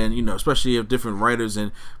out, and then especially of different writers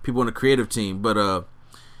and people on the creative team. But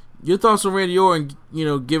your thoughts on Randy Orton,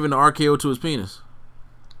 giving the RKO to his penis?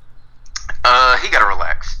 He gotta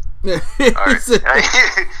relax. All right.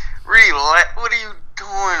 Relax. What are you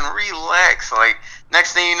doing? Relax.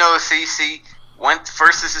 Next thing you know, CC.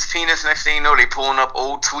 First is his penis. Next thing you know, they pulling up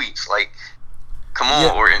old tweets. Come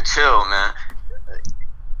on, Orton, chill, man.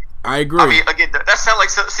 I agree. I mean, again, that sounds like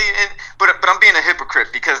but I'm being a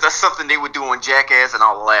hypocrite because that's something they would do on Jackass, and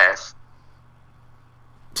I'll laugh.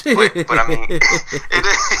 But I mean,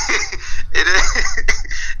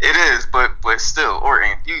 it is. But still,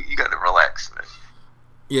 Orton, you got to relax, man.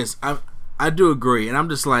 Yes, I do agree, and I'm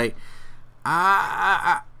just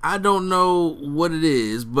I don't know what it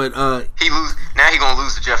is, but now he gonna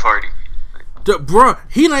lose to Jeff Hardy. Bro,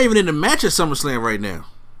 he not even in the match at SummerSlam right now.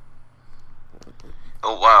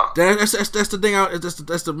 Oh wow, that's the thing.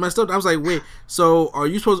 That's the messed up. I was like, wait, so are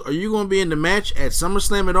you going to be in the match at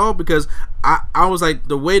SummerSlam at all? Because I was like,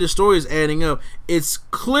 the way the story is adding up, it's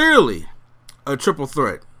clearly a triple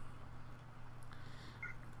threat.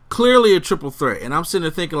 Clearly a triple threat, and I'm sitting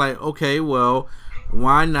there thinking okay, well,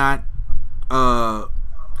 why not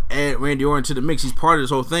add Randy Orton to the mix? He's part of this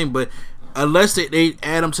whole thing, but unless they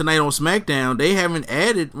add him tonight on SmackDown, they haven't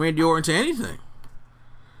added Randy Orton to anything.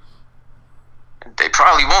 They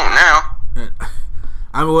probably won't now.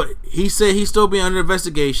 I mean, he said he's still being under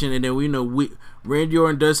investigation, and then Randy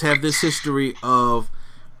Orton does have this history of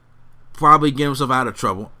probably getting himself out of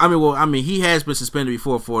trouble. I mean, he has been suspended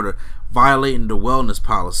before for violating the wellness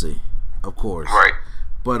policy, of course. Right.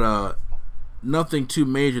 But nothing too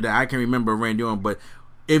major that I can remember Randy Orton. But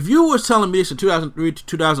if you was telling me this in 2003 to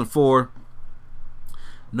 2004,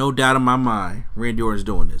 no doubt in my mind, Randy Orton's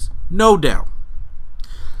doing this. No doubt.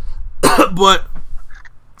 But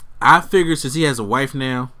I figure since he has a wife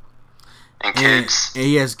now and kids, and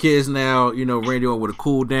he has kids now, Randy Orton would have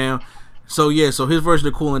cooled down. So his version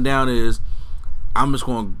of cooling down is, I'm just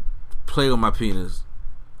going to play with my penis.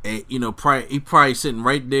 And he probably sitting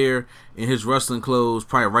right there in his wrestling clothes,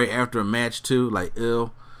 probably right after a match too,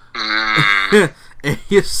 ill. And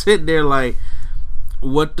he's sitting there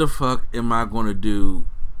what the fuck am I going to do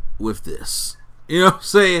with this? You know what I'm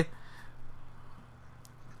saying?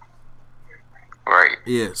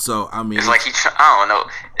 Yeah. So I mean, it's like I don't know.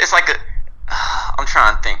 It's like I'm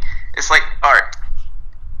trying to think. It's like, all right,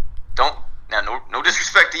 no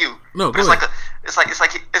disrespect to you. No, but it's like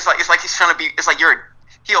he's trying to be. It's like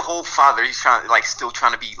he a whole father. He's trying like still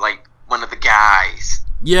trying to be like one of the guys.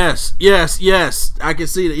 Yes. I can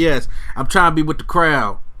see that. Yes, I'm trying to be with the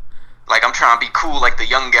crowd. Like I'm trying to be cool, like the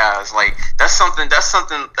young guys. Like that's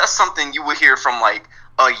something you would hear from like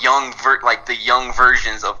a young the young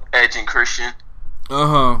versions of Edge and Christian.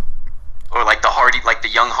 Or like the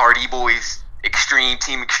young Hardy Boys,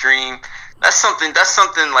 Team Extreme. That's something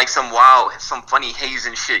like some funny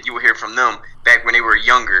hazing shit you would hear from them back when they were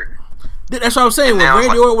younger. That's what I'm saying. When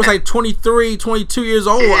Randy Orton was like 23, 22 years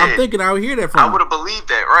old, yeah, I'm thinking I would hear that from him. I would have believed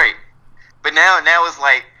that, right? But now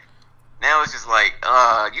it's just like,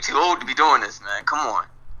 you too old to be doing this, man. Come on.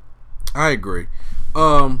 I agree.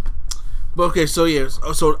 But okay, so yes,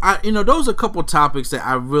 so those are a couple topics that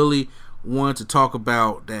I really wanted to talk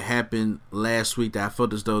about that happened last week that I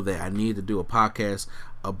felt as though that I needed to do a podcast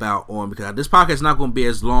about because this podcast is not going to be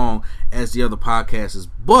as long as the other podcasts,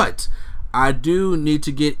 but I do need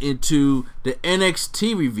to get into the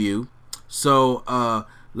NXT review. So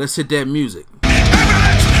let's hit that music.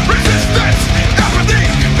 Evidence, resistance, apathy,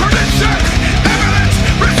 prediction. Evidence,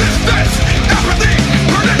 resistance, apathy,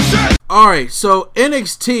 prediction. All right, so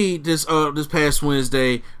NXT this past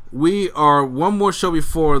Wednesday, we are one more show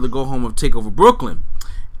before the go home of TakeOver Brooklyn,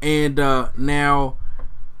 and now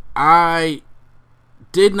I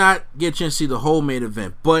did not get a chance to see the whole main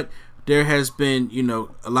event, but there has been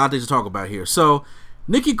a lot of things to talk about here. So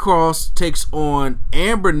Nikki Cross takes on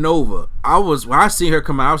Amber Nova. When I see her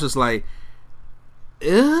come out, I was just like,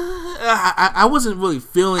 I wasn't really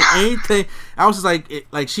feeling anything. I was just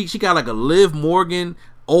like she got like a Liv Morgan,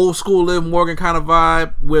 old school Liv Morgan kind of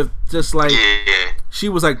vibe with just like she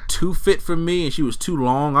was like too fit for me and she was too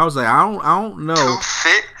long. I was like, I don't know. Too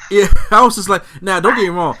fit? Yeah, I was just like, now don't get me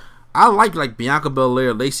wrong. I like Bianca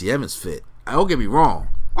Belair, Lacey Evans fit. Don't get me wrong.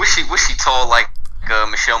 Was she tall like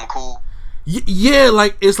Michelle McCool? Yeah,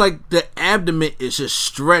 like it's like the abdomen is just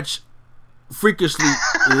stretched freakishly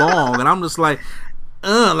long, and I'm just like,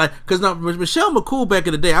 because now Michelle McCool back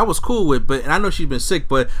in the day I was cool with, and I know she's been sick,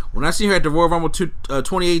 but when I see her at the Royal Rumble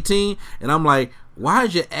 2018, and I'm like, why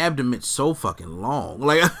is your abdomen so fucking long?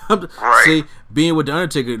 Like, right. See, being with the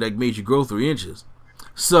Undertaker like made you grow 3 inches.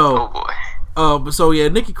 So, oh boy. So yeah,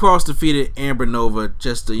 Nikki Cross defeated Amber Nova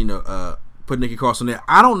just to put Nikki Cross on there.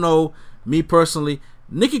 I don't know, me personally,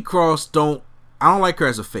 Nikki Cross I don't like her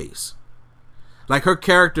as a face. Like her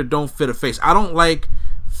character don't fit a face. I don't like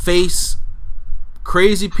face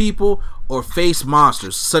crazy people or face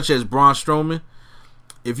monsters such as Braun Strowman.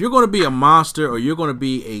 If you're going to be a monster or you're going to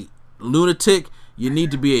be a lunatic, you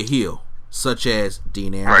need to be a heel, such as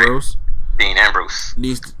Dean Ambrose. Right. Dean Ambrose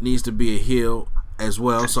needs to be a heel as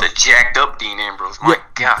well. The jacked up Dean Ambrose, my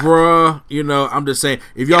God, bruh. I'm just saying,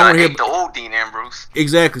 if y'all want to hear the old Dean Ambrose,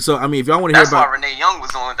 exactly. So I mean, if y'all want to hear about, that's why Renee Young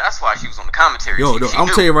was on. That's why she was on the commentary. I'm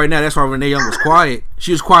telling you right now, that's why Renee Young was quiet.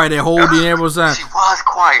 She was quiet that whole Dean Ambrose time. She was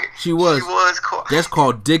quiet. She was quiet. That's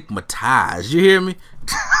called dickmatized. You hear me?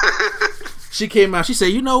 She came out. She said,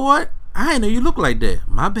 "You know what? I didn't know you look like that.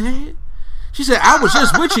 My bad." She said, I was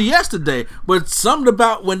just with you yesterday, but something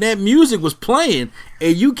about when that music was playing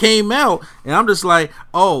and you came out, and I'm just like,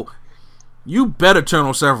 oh, you better turn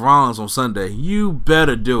on Seth Rollins on Sunday. You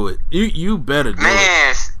better do it. You better do it.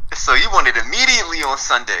 Man, so you wanted immediately on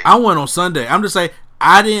Sunday. I went on Sunday. I'm just like,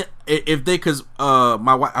 I didn't, because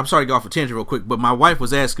my wife, I'm sorry to go off a tangent real quick, but my wife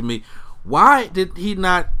was asking me, why did he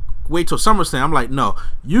not wait till SummerSlam? I'm like, no,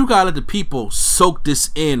 you gotta let the people soak this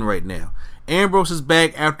in right now. Ambrose is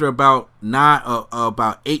back after about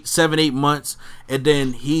 7-8 months, and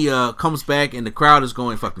then he comes back and the crowd is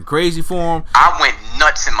going fucking crazy for him. I went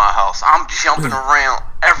nuts in my house. I'm jumping around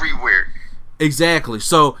everywhere. Exactly.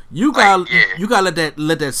 So you gotta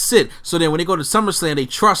let that sit. So then when they go to SummerSlam, they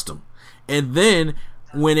trust him, and then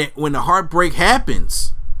when the heartbreak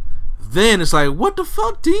happens, then it's like, what the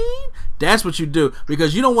fuck, Dean? That's what you do,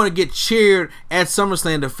 because you don't want to get cheered at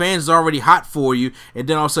SummerSlam. The fans are already hot for you, and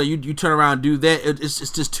then also you turn around and do that.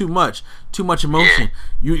 It's just too much emotion.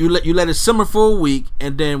 Yeah. You let it simmer for a week,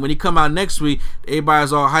 and then when he come out next week,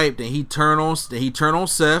 everybody's all hyped, and he turn on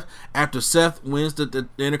Seth after Seth wins the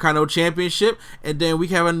Intercontinental Championship, and then we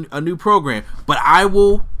have a new program. But I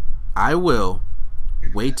will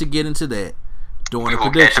wait to get into that during the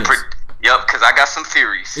predictions. Yep, because I got some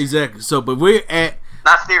theories. Exactly. So, but we're at.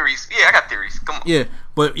 Not theories. Yeah, I got theories. Come on.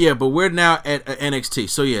 Yeah, but we're now at NXT.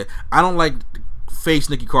 So yeah, I don't like face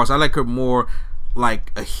Nikki Cross. I like her more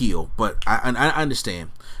like a heel. But I understand.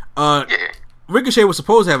 Yeah. Ricochet was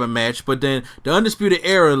supposed to have a match, but then the Undisputed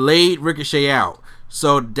Era laid Ricochet out.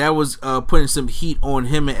 So that was putting some heat on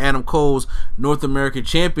him and Adam Cole's North American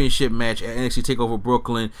Championship match at NXT TakeOver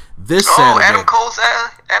Brooklyn this Saturday. Adam Cole's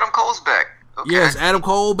back. Okay. Yes, Adam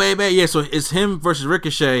Cole, baby. Yeah, so it's him versus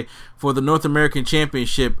Ricochet for the North American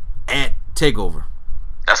Championship at TakeOver.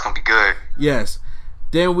 That's gonna be good. Yes.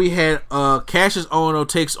 Then we had Cassius Ohno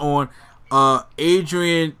takes on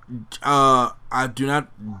Adrian. I do not.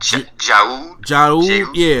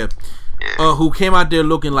 Jaoud. Yeah. Who came out there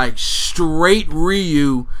looking like straight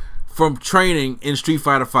Ryu from training in Street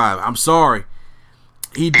Fighter V. I'm sorry.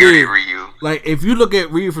 He did. Ryu. Like, if you look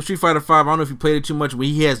at Ryu from Street Fighter V, I don't know if you played it too much, but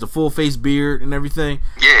he has the full face beard and everything.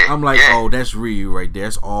 Yeah. I'm like, oh, that's Ryu right there.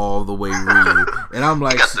 That's all the way Ryu. And I'm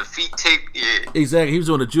like, he got the feet taped. Yeah. Exactly. He was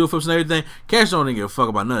doing the jewel flips and everything. Cash don't give a fuck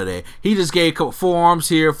about none of that. He just gave a couple forearms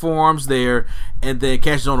here, forearms there, and then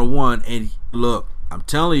Cassius Ohno won. And look, I'm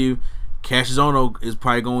telling you, Cassius Ohno is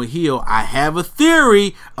probably going to heal. I have a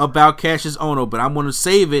theory about Cassius Ohno, but I'm going to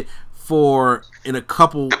save it for in a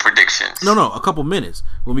couple. The predictions. No, a couple minutes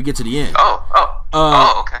when we get to the end.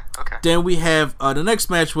 Okay. Then we have the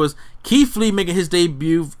next match was Keith Lee making his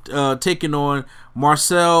debut, taking on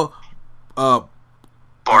Marcel Barthel,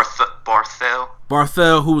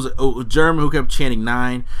 who was a German who kept chanting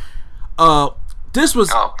 9. This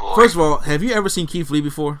was first of all, have you ever seen Keith Lee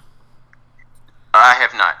before? I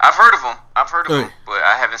have not. I've heard of him, but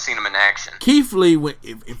I haven't seen him in action. Keith Lee, when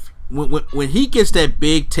he gets that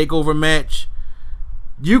big takeover match,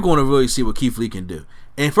 you're going to really see what Keith Lee can do.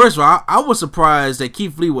 And first of all, I was surprised that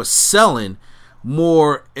Keith Lee was selling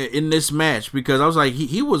more in this match, because I was like,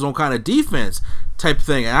 he was on kind of defense type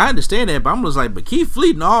thing, and I understand that, but I'm just like, but Keith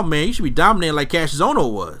Lee, no man, he should be dominating like Cassius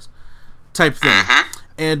Ohno was, type thing. Mm-hmm.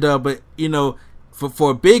 And but you know,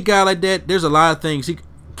 for a big guy like that, there's a lot of things.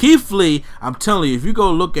 Keith Lee, I'm telling you, if you go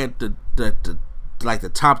look at the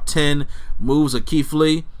top 10 moves of Keith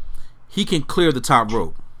Lee, he can clear the top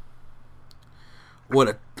rope.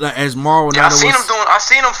 As Mauro Ranallo I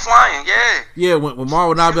seen him flying. Yeah, when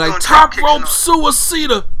Mauro Ranallo be like top rope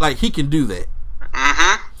suicida, like he can do that.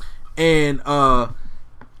 Mm-hmm. And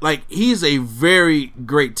like he's a very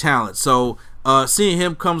great talent. So seeing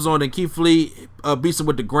him comes on and Keith Lee beats him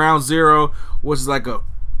with the ground zero, which is like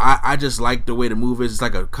I just like the way the move is. It's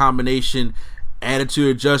like a combination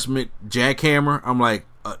attitude adjustment jackhammer. I'm like,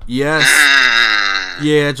 yes,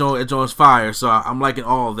 yeah, that joint's fire. So I'm liking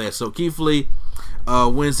all of that. So Keith Lee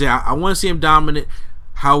wins there. I want to see him dominant.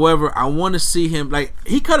 However, I want to see him like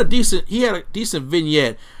he had a decent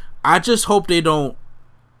vignette. I just hope they don't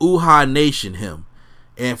Uhaa Nation him.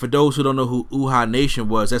 And for those who don't know who Uhaa Nation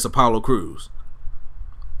was, that's Apollo Crews.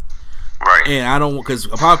 Right. And I don't, because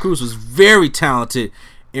Apollo Crews was very talented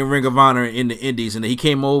in Ring of Honor in the Indies, and he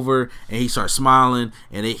came over and he started smiling,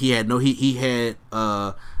 and he had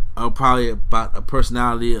probably about a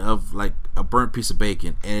personality of like a burnt piece of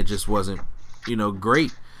bacon, and it just wasn't,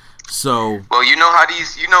 great. So well, you know how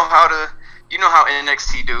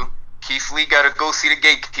NXT do. Keith Lee got to go see the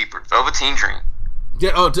gatekeeper, Velveteen Dream.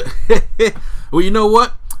 Yeah. Well, you know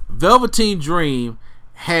what? Velveteen Dream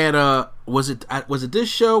had was it this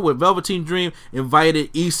show where Velveteen Dream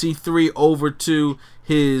invited EC3 over to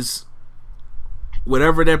his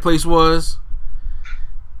whatever that place was,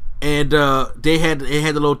 and they had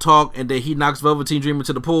a little talk, and then he knocks Velveteen Dream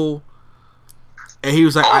into the pool, and he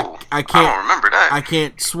was like, I can't, I don't remember that. I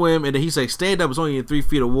can't swim, and then he's like, stand up, it's only in 3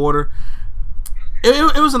 feet of water.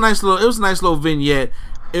 It was a nice little vignette.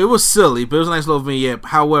 It was silly, but it was a nice little vignette.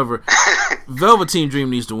 However, Velveteen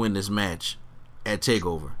Dream needs to win this match at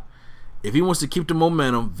TakeOver. If he wants to keep the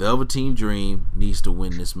momentum, Velveteen Dream needs to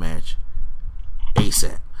win this match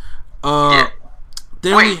ASAP. No,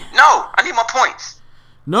 I need my points.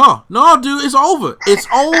 No, dude, it's over. It's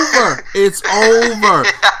over. It's over.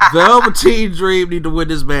 Velveteen Dream need to win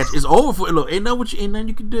this match. It's over for look. Ain't nothing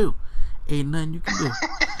you can do.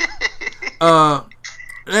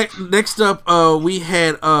 Next up, we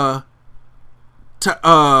had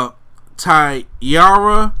Tayyara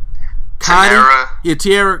Kadi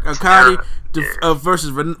versus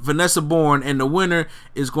Vanessa Bourne, and the winner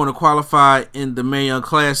is going to qualify in the Mae Young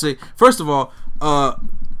Classic. First of all,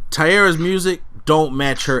 Tayyara's music don't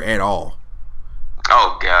match her at all.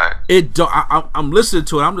 Oh God! It don't. I'm listening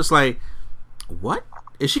to it. I'm just like, what?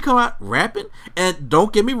 Is she come out rapping? And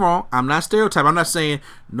don't get me wrong, I'm not stereotyping. I'm not saying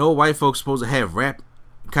no white folks supposed to have rap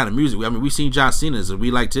kind of music. I mean, we've seen John Cena's and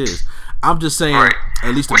we liked his. I'm just saying, right.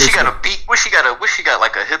 At least she got a beat? What she got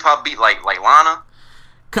like a hip hop beat like Lana?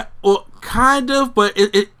 Well, kind of, but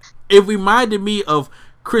it reminded me of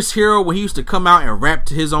Chris Hero when he used to come out and rap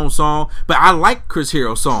to his own song. But I like Chris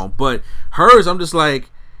Hero's song, but hers, I'm just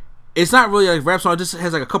like, it's not really like a rap song. It just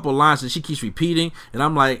has like a couple of lines that she keeps repeating, and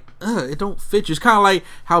I'm like, it don't fit you. It's kind of like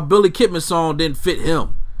how Billy Kidman's song didn't fit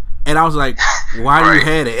him, and I was like, why do you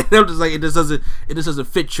have it? And I'm just like, it just doesn't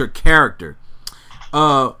fit your character.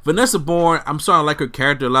 Vanessa Bourne, I'm starting to like her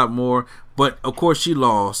character a lot more, but of course she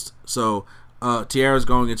lost. So Tiara's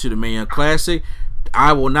going into the Mae Young Classic.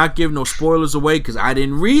 I will not give no spoilers away because I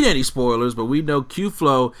didn't read any spoilers, but we know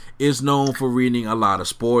Q-Flow is known for reading a lot of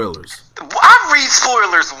spoilers. I read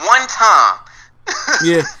spoilers one time.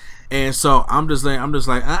 Yeah, and so I'm just like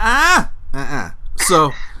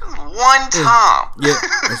So one time. Yeah,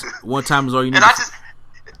 one time is all you need. And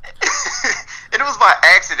and it was by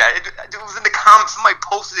accident. It was in the comments. Somebody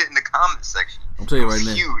posted it in the comment section. I'm telling you right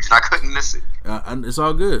now, huge, and I couldn't miss it. It's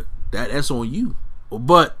all good. That's on you.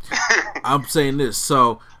 But I'm saying this.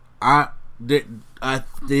 So they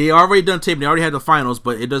already done taping. They already had the finals,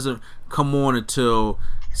 but it doesn't come on until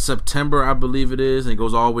September, I believe it is, and it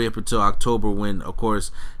goes all the way up until October when, of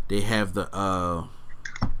course, they have the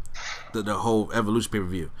whole Evolution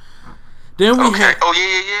pay-per-view. Then we have,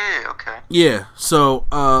 okay. Yeah. So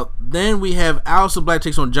then we have Aleister Black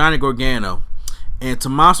takes on Johnny Gargano, and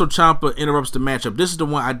Tommaso Ciampa interrupts the matchup. This is the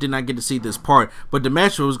one I did not get to see this part, but the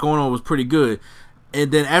match that was going on was pretty good. And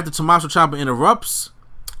then after Tommaso Ciampa interrupts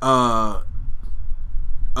the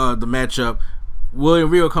matchup, William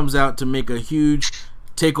Regal comes out to make a huge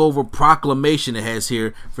takeover proclamation it has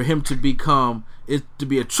here for him to be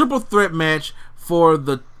a triple threat match for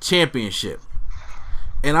the championship.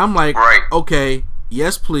 And I'm like, okay,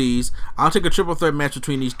 yes please, I'll take a triple threat match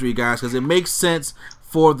between these three guys because it makes sense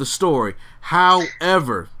for the story.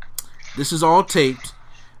 However, this is all taped.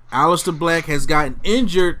 Aleister Black has gotten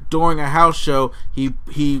injured during a house show. He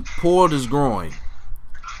pulled his groin.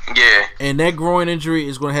 Yeah. And that groin injury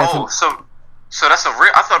is going to have him. So that's a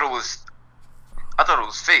real. I thought it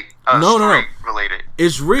was fake. No. Related.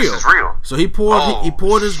 It's real. This is real. So he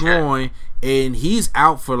pulled his groin, and he's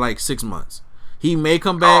out for like 6 months. He may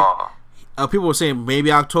come back. People were saying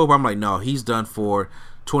maybe October. I'm like, no, he's done for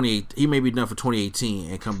 28. He may be done for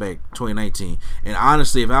 2018 and come back 2019. And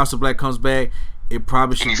honestly, if Aleister Black comes back, it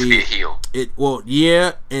probably should be a heel. And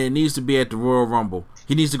it needs to be at the Royal Rumble.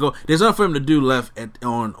 He needs to go. There's nothing for him to do left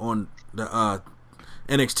on the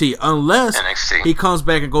NXT unless he comes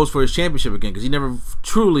back and goes for his championship again because he never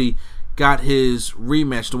truly got his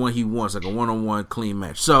rematch, the one he wants, like a one-on-one clean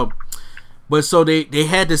match. So they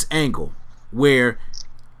had this angle where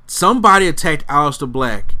somebody attacked Aleister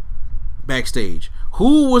Black backstage.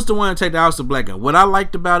 Who was the one that attacked Aleister Black? And what I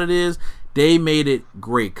liked about it is they made it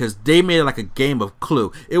great because they made it like a game of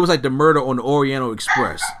Clue. It was like the murder on the Oriental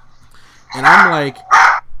Express. And I'm like,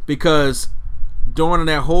 because during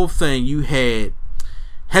that whole thing, you had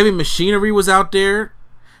Heavy Machinery was out there.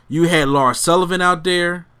 You had Lars Sullivan out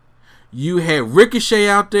there. You had Ricochet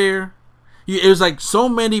out there. It was like so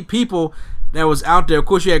many people that was out there. Of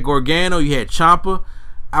course, you had Gargano. You had Ciampa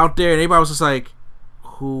out there. And everybody was just like,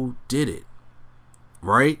 who did it?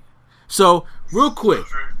 Right? So, real quick,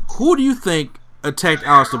 who do you think attacked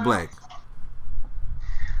Aleister Black?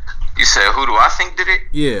 You said, who do I think did it?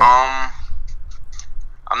 Yeah.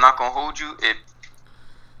 I'm not going to hold you.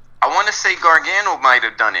 I want to say Gargano might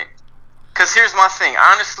have done it. Because here's my thing.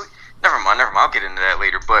 Honestly, never mind. I'll get into that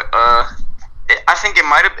later. But I think it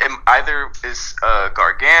might have been either is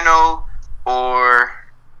Gargano or...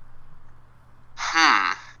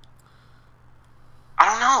 I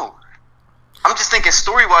don't know. I'm just thinking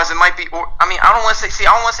story-wise, it might be. Or I don't want to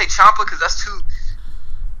say Ciampa because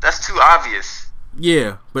that's too obvious.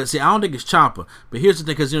 Yeah, but see, I don't think it's Ciampa. But here's the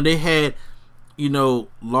thing, because they had,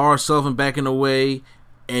 Lars Sullivan back in the way,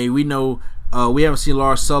 and we know we haven't seen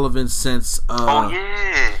Lars Sullivan since.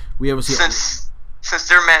 We haven't seen since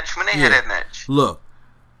their match when they had that match. Look,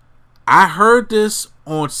 I heard this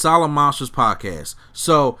on Solid Monsters podcast,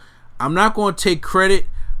 so I'm not going to take credit.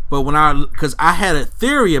 But because I had a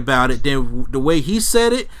theory about it, then the way he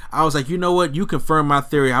said it, I was like, you know what? You confirm my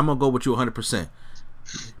theory. I'm going to go with you 100%.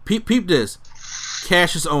 Peep this.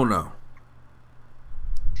 Cassius Ohno.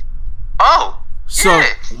 Oh, so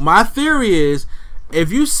my theory is,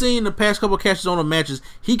 if you've seen the past couple of Cassius Ohno matches,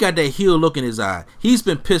 he got that heel look in his eye. He's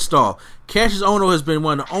been pissed off. Cassius Ohno has been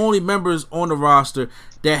one of the only members on the roster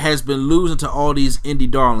that has been losing to all these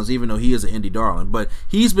indie darlings, even though he is an indie darling. But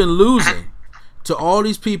he's been losing to all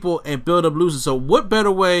these people and build up losing. So what better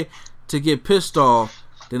way to get pissed off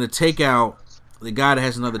than to take out the guy that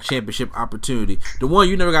has another championship opportunity? The one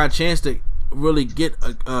you never got a chance to really get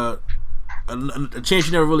a chance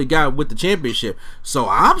you never really got with the championship. So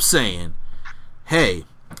I'm saying, hey,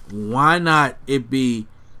 why not it be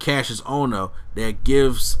Cassius Ohno that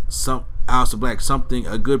gives Aleister Black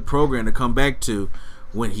a good program to come back to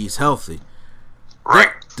when he's healthy.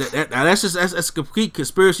 Right. That's a complete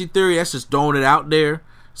conspiracy theory. That's just throwing it out there.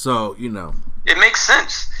 So, you know. It makes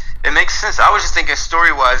sense. I was just thinking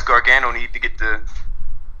story-wise, Gargano need to get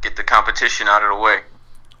the competition out of the way.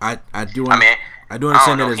 I do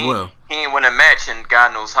understand that as well. He ain't win a match in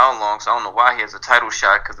God knows how long, so I don't know why he has a title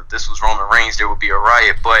shot, because if this was Roman Reigns, there would be a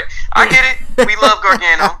riot. But I get it. We love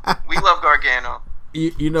Gargano.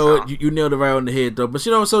 You know, you nailed it right on the head, though. But,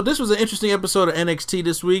 you know, so this was an interesting episode of NXT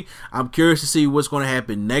this week. I'm curious to see what's going to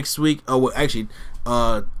happen next week. Oh, well, actually,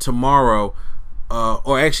 tomorrow,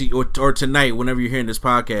 or tonight, whenever you're hearing this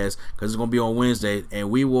podcast, because it's going to be on Wednesday, and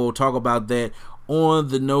we will talk about that on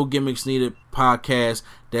the No Gimmicks Needed podcast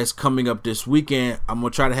that's coming up this weekend. I'm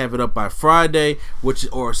going to try to have it up by Friday,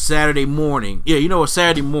 or Saturday morning. Yeah, you know what,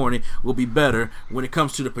 Saturday morning will be better when it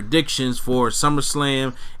comes to the predictions for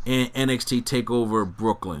SummerSlam and NXT TakeOver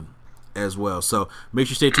Brooklyn as well. So make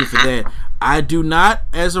sure you stay tuned for that. I do not,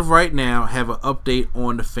 as of right now, have an update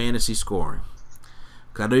on the fantasy scoring,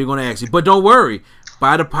 because I know you're going to ask me. But don't worry.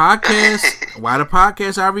 By the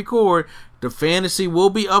podcast I record, the fantasy will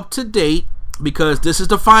be up to date, because this is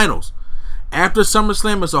the finals. After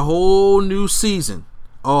SummerSlam, it's a whole new season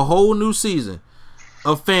of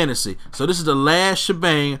fantasy. So this is the last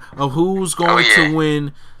shebang of who's going to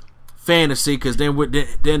win fantasy, because then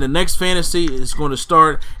the next fantasy is going to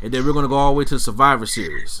start, and then we're going to go all the way to the Survivor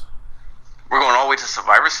Series. We're going all the way to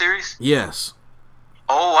Survivor Series? Yes.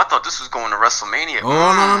 Oh, I thought this was going to WrestleMania.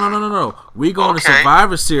 Oh, no. We going to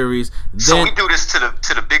Survivor Series. So we do this to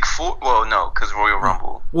the Big Four? Well, no, because Royal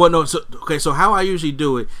Rumble. Well, no. So how I usually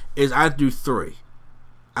do it is I do 3.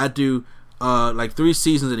 I do like 3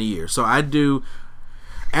 seasons in a year. So I do,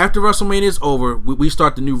 after WrestleMania is over, we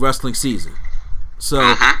start the new wrestling season.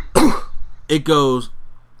 So it goes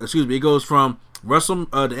from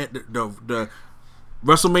the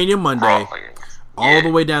WrestleMania Monday. All the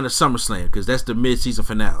way down to SummerSlam, because that's the mid-season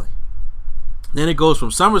finale. Then it goes from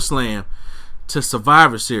SummerSlam to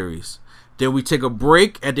Survivor Series. Then we take a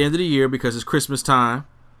break at the end of the year because it's Christmas time,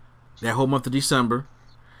 that whole month of December,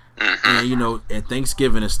 and and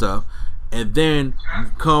Thanksgiving and stuff. And then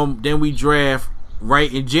we draft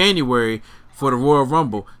right in January for the Royal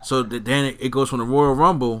Rumble. So then it goes from the Royal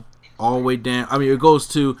Rumble all the way down. I mean, it goes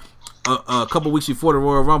to a couple weeks before the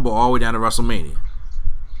Royal Rumble, all the way down to WrestleMania.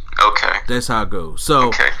 Okay. That's how it goes. So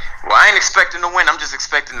okay. Well, I ain't expecting to win. I'm just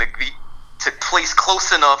expecting to place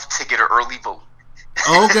close enough to get an early vote.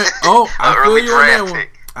 Okay. Oh, I feel you on that one.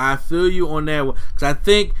 I feel you on that one. Because I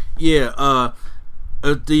think,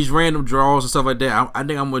 these random draws and stuff like that, I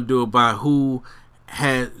think I'm going to do it by who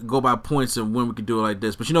go by points and when we can do it like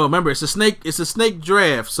this. But remember, it's a snake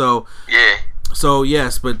draft. So yeah. So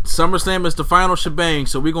yes, but SummerSlam is the final shebang.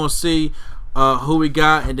 So we're going to see who we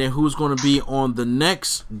got, and then who's going to be on the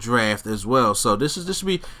next draft as well. So this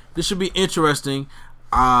should be interesting.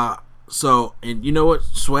 So, and you know what,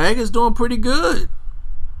 Swag is doing pretty good.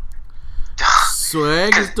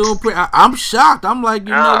 I'm shocked. I'm like, you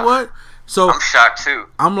know what? So I'm shocked too.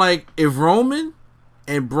 I'm like, if Roman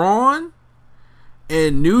and Braun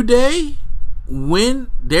and New Day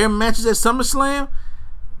win their matches at SummerSlam,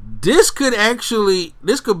 this could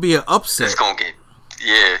be an upset.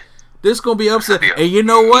 This gonna be upset. And you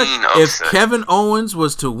know what? If Kevin Owens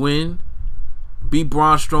was to beat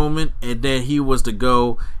Braun Strowman, and then he was to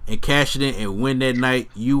go and cash it in and win that night,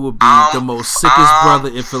 you would be the most sickest brother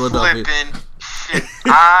in Philadelphia. Shit.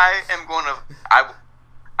 I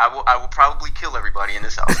will probably kill everybody in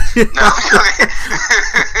this house. No.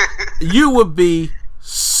 You would be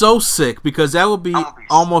so sick, because that would be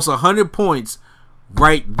almost 100 points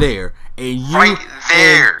right there. And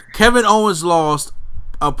Kevin Owens lost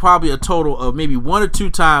probably a total of maybe 1 or 2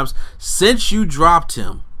 times since you dropped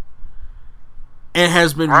him, and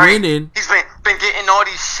has been winning. He's been getting all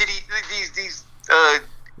these shitty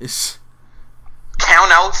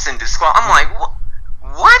count outs and disqual. I'm like,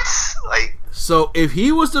 what? Like, so if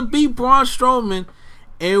he was to beat Braun Strowman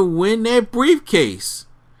and win that briefcase,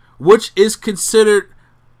 which is considered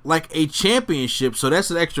like a championship, so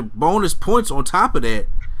that's an extra bonus points on top of that,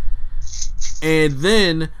 and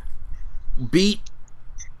then beat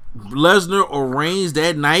Lesnar or Reigns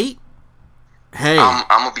that night, hey, I'm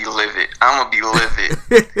gonna be livid.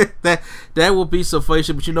 That will be some funny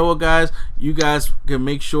shit. But you know what, guys? You guys can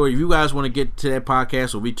make sure, if you guys want to get to that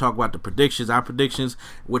podcast where we talk about the predictions, our predictions,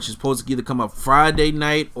 which is supposed to either come up Friday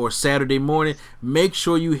night or Saturday morning, make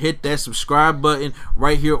sure you hit that subscribe button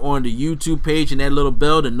right here on the YouTube page and that little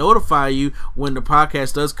bell to notify you when the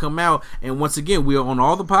podcast does come out. And once again, we are on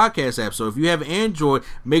all the podcast apps. So if you have Android,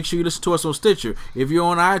 make sure you listen to us on Stitcher. If you're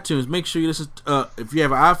on iTunes, make sure you listen. If you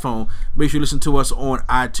have an iPhone, make sure you listen to us on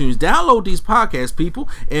iTunes. Download these podcasts, people,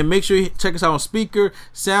 and make sure you check us out on Speaker,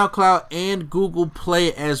 SoundCloud, and Google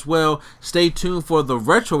Play as well. Stay tuned for the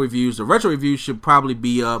retro reviews. The retro reviews should probably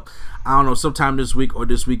be up, I don't know, sometime this week or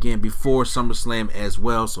this weekend before SummerSlam as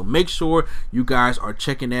well. So make sure you guys are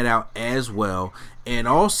checking that out as well. And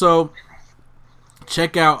also,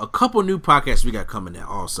 check out a couple new podcasts we got coming out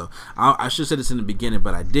also. I should have said this in the beginning,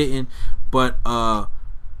 but I didn't. But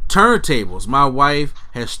Turntables. My wife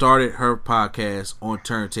has started her podcast on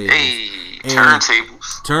Turntables. Hey,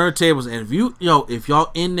 Turntables. And if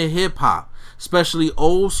y'all into hip hop, especially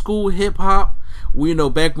old school hip hop,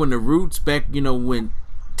 back when the roots, when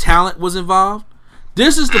talent was involved,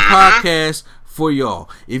 this is the podcast for y'all.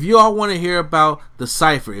 If y'all want to hear about the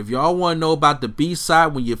Cypher, if y'all want to know about the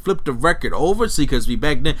B-side when you flip the record over, because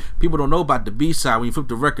back then people don't know about the B-side. When you flip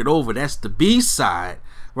the record over, that's the B-side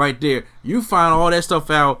right there. You find all that stuff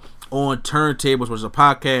out on Turntables, which is a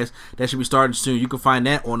podcast that should be starting soon. You can find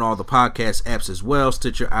that on all the podcast apps as well: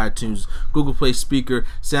 Stitcher, iTunes, Google Play, Speaker,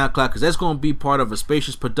 SoundCloud, because that's going to be part of a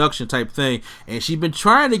spacious production type thing. And she's been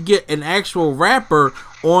trying to get an actual rapper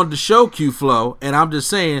on the show, Q-Flow, and I'm just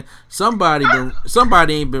saying somebody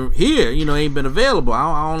ain't been here, ain't been available.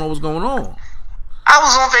 I don't know what's going on. I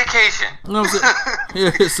was on vacation. You know what I'm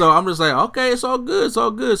saying? Yeah, so I'm just like, okay, it's all good.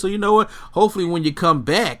 So you know what? Hopefully when you come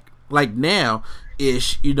back, like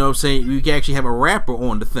now-ish, you know what I'm saying, you can actually have a rapper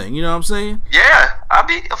on the thing. You know what I'm saying? Yeah,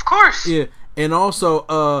 of course. Yeah, and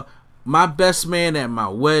also, my best man at my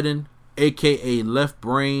wedding, a.k.a. Left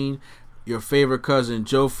Brain, your favorite cousin,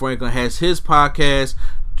 Joe Franklin, has his podcast,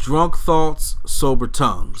 Drunk Thoughts, Sober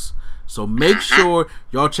Tongues. So make sure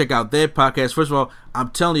y'all check out that podcast. First of all, I'm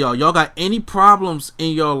telling y'all got any problems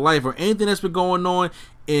in your life or anything that's been going on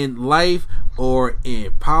in life or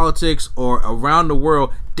in politics or around the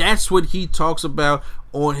world, that's what he talks about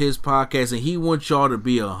on his podcast, and he wants y'all to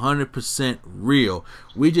be 100% real.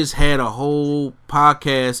 We just had a whole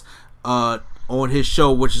podcast on his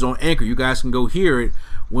show, which is on Anchor. You guys can go hear it,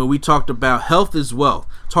 when we talked about health is wealth.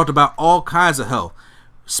 Talked about all kinds of health,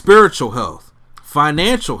 spiritual health,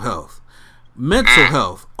 financial health, mental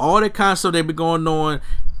health, all that kind of stuff they've been going on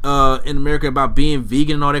in America about being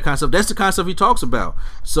vegan and all that kind of stuff. That's the kind of stuff he talks about.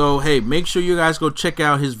 So hey, make sure you guys go check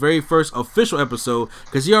out his very first official episode,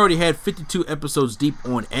 because he already had 52 episodes deep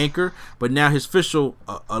on Anchor, but now his official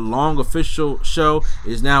a long official show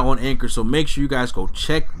is now on Anchor. So make sure you guys go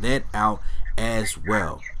check that out as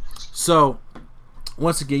well. So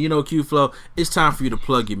once again, Q-Flow, it's time for you to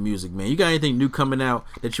plug your music, man. You got anything new coming out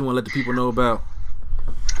that you want to let the people know about?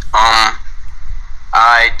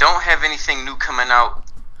 I don't have anything new coming out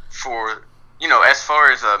for, as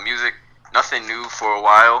far as music, nothing new for a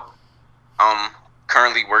while.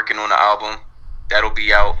 Currently working on an album that'll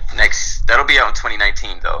be out in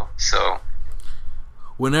 2019 though. So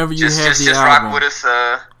whenever you have the just album, rock with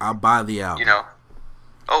us. I'll buy the album.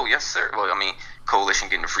 Oh yes, sir. Well, Coalition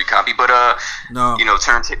getting a free copy, but no.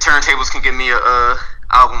 Turntables can give me a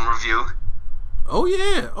album review. Oh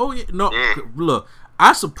yeah. No, yeah. Look,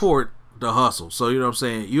 I support the hustle, so you know what I'm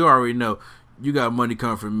saying. You already know you got money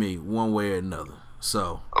coming from me one way or another.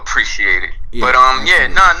 So appreciate it. Yeah, but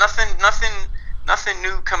nothing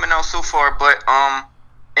new coming out so far. But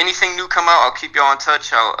anything new come out, I'll keep y'all in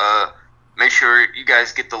touch. I'll make sure you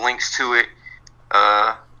guys get the links to it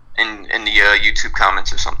in the YouTube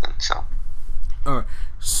comments or something. So. All right,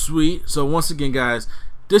 sweet. So once again, guys,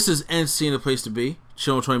 this is NC in the place to be.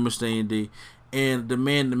 Chillin' Troy, Mr. A&D, and the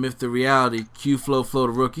man, the myth, the reality, Q-Flow, Flow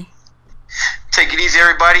the Rookie. Take it easy,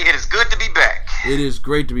 everybody. It is good to be back. It is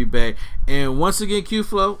great to be back. And once again,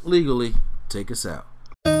 Q-Flow, legally, take us out.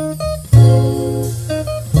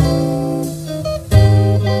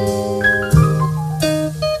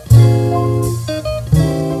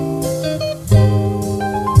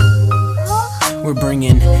 We're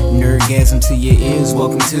bringing nerdgasm to your ears.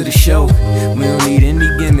 Welcome to the show. We don't need any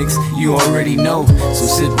gimmicks, you already know. So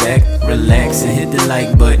sit back, relax, and hit the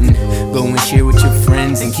like button. Go and share with your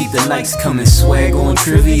friends and keep the likes coming. Swag on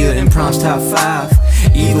trivia and prompts top 5.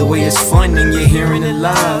 Either way, it's fun and you're hearing it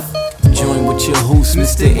live. Join with your host,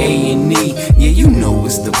 Mr. A&E. Yeah, you know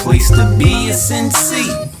it's the place to be. It's NC.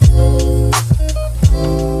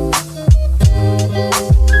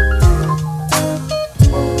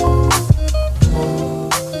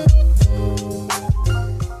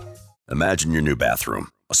 Imagine your new bathroom.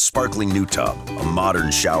 A sparkling new tub, a modern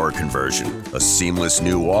shower conversion, a seamless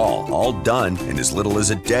new wall, all done in as little as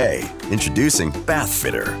a day. Introducing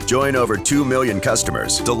Bathfitter. Join over 2 million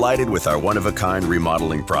customers delighted with our one-of-a-kind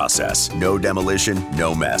remodeling process. No demolition,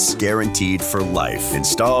 no mess. Guaranteed for life.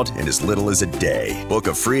 Installed in as little as a day. Book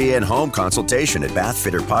a free in-home consultation at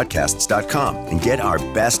bathfitterpodcasts.com and get our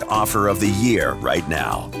best offer of the year right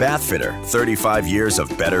now. Bathfitter, 35 years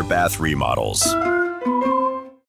of better bath remodels.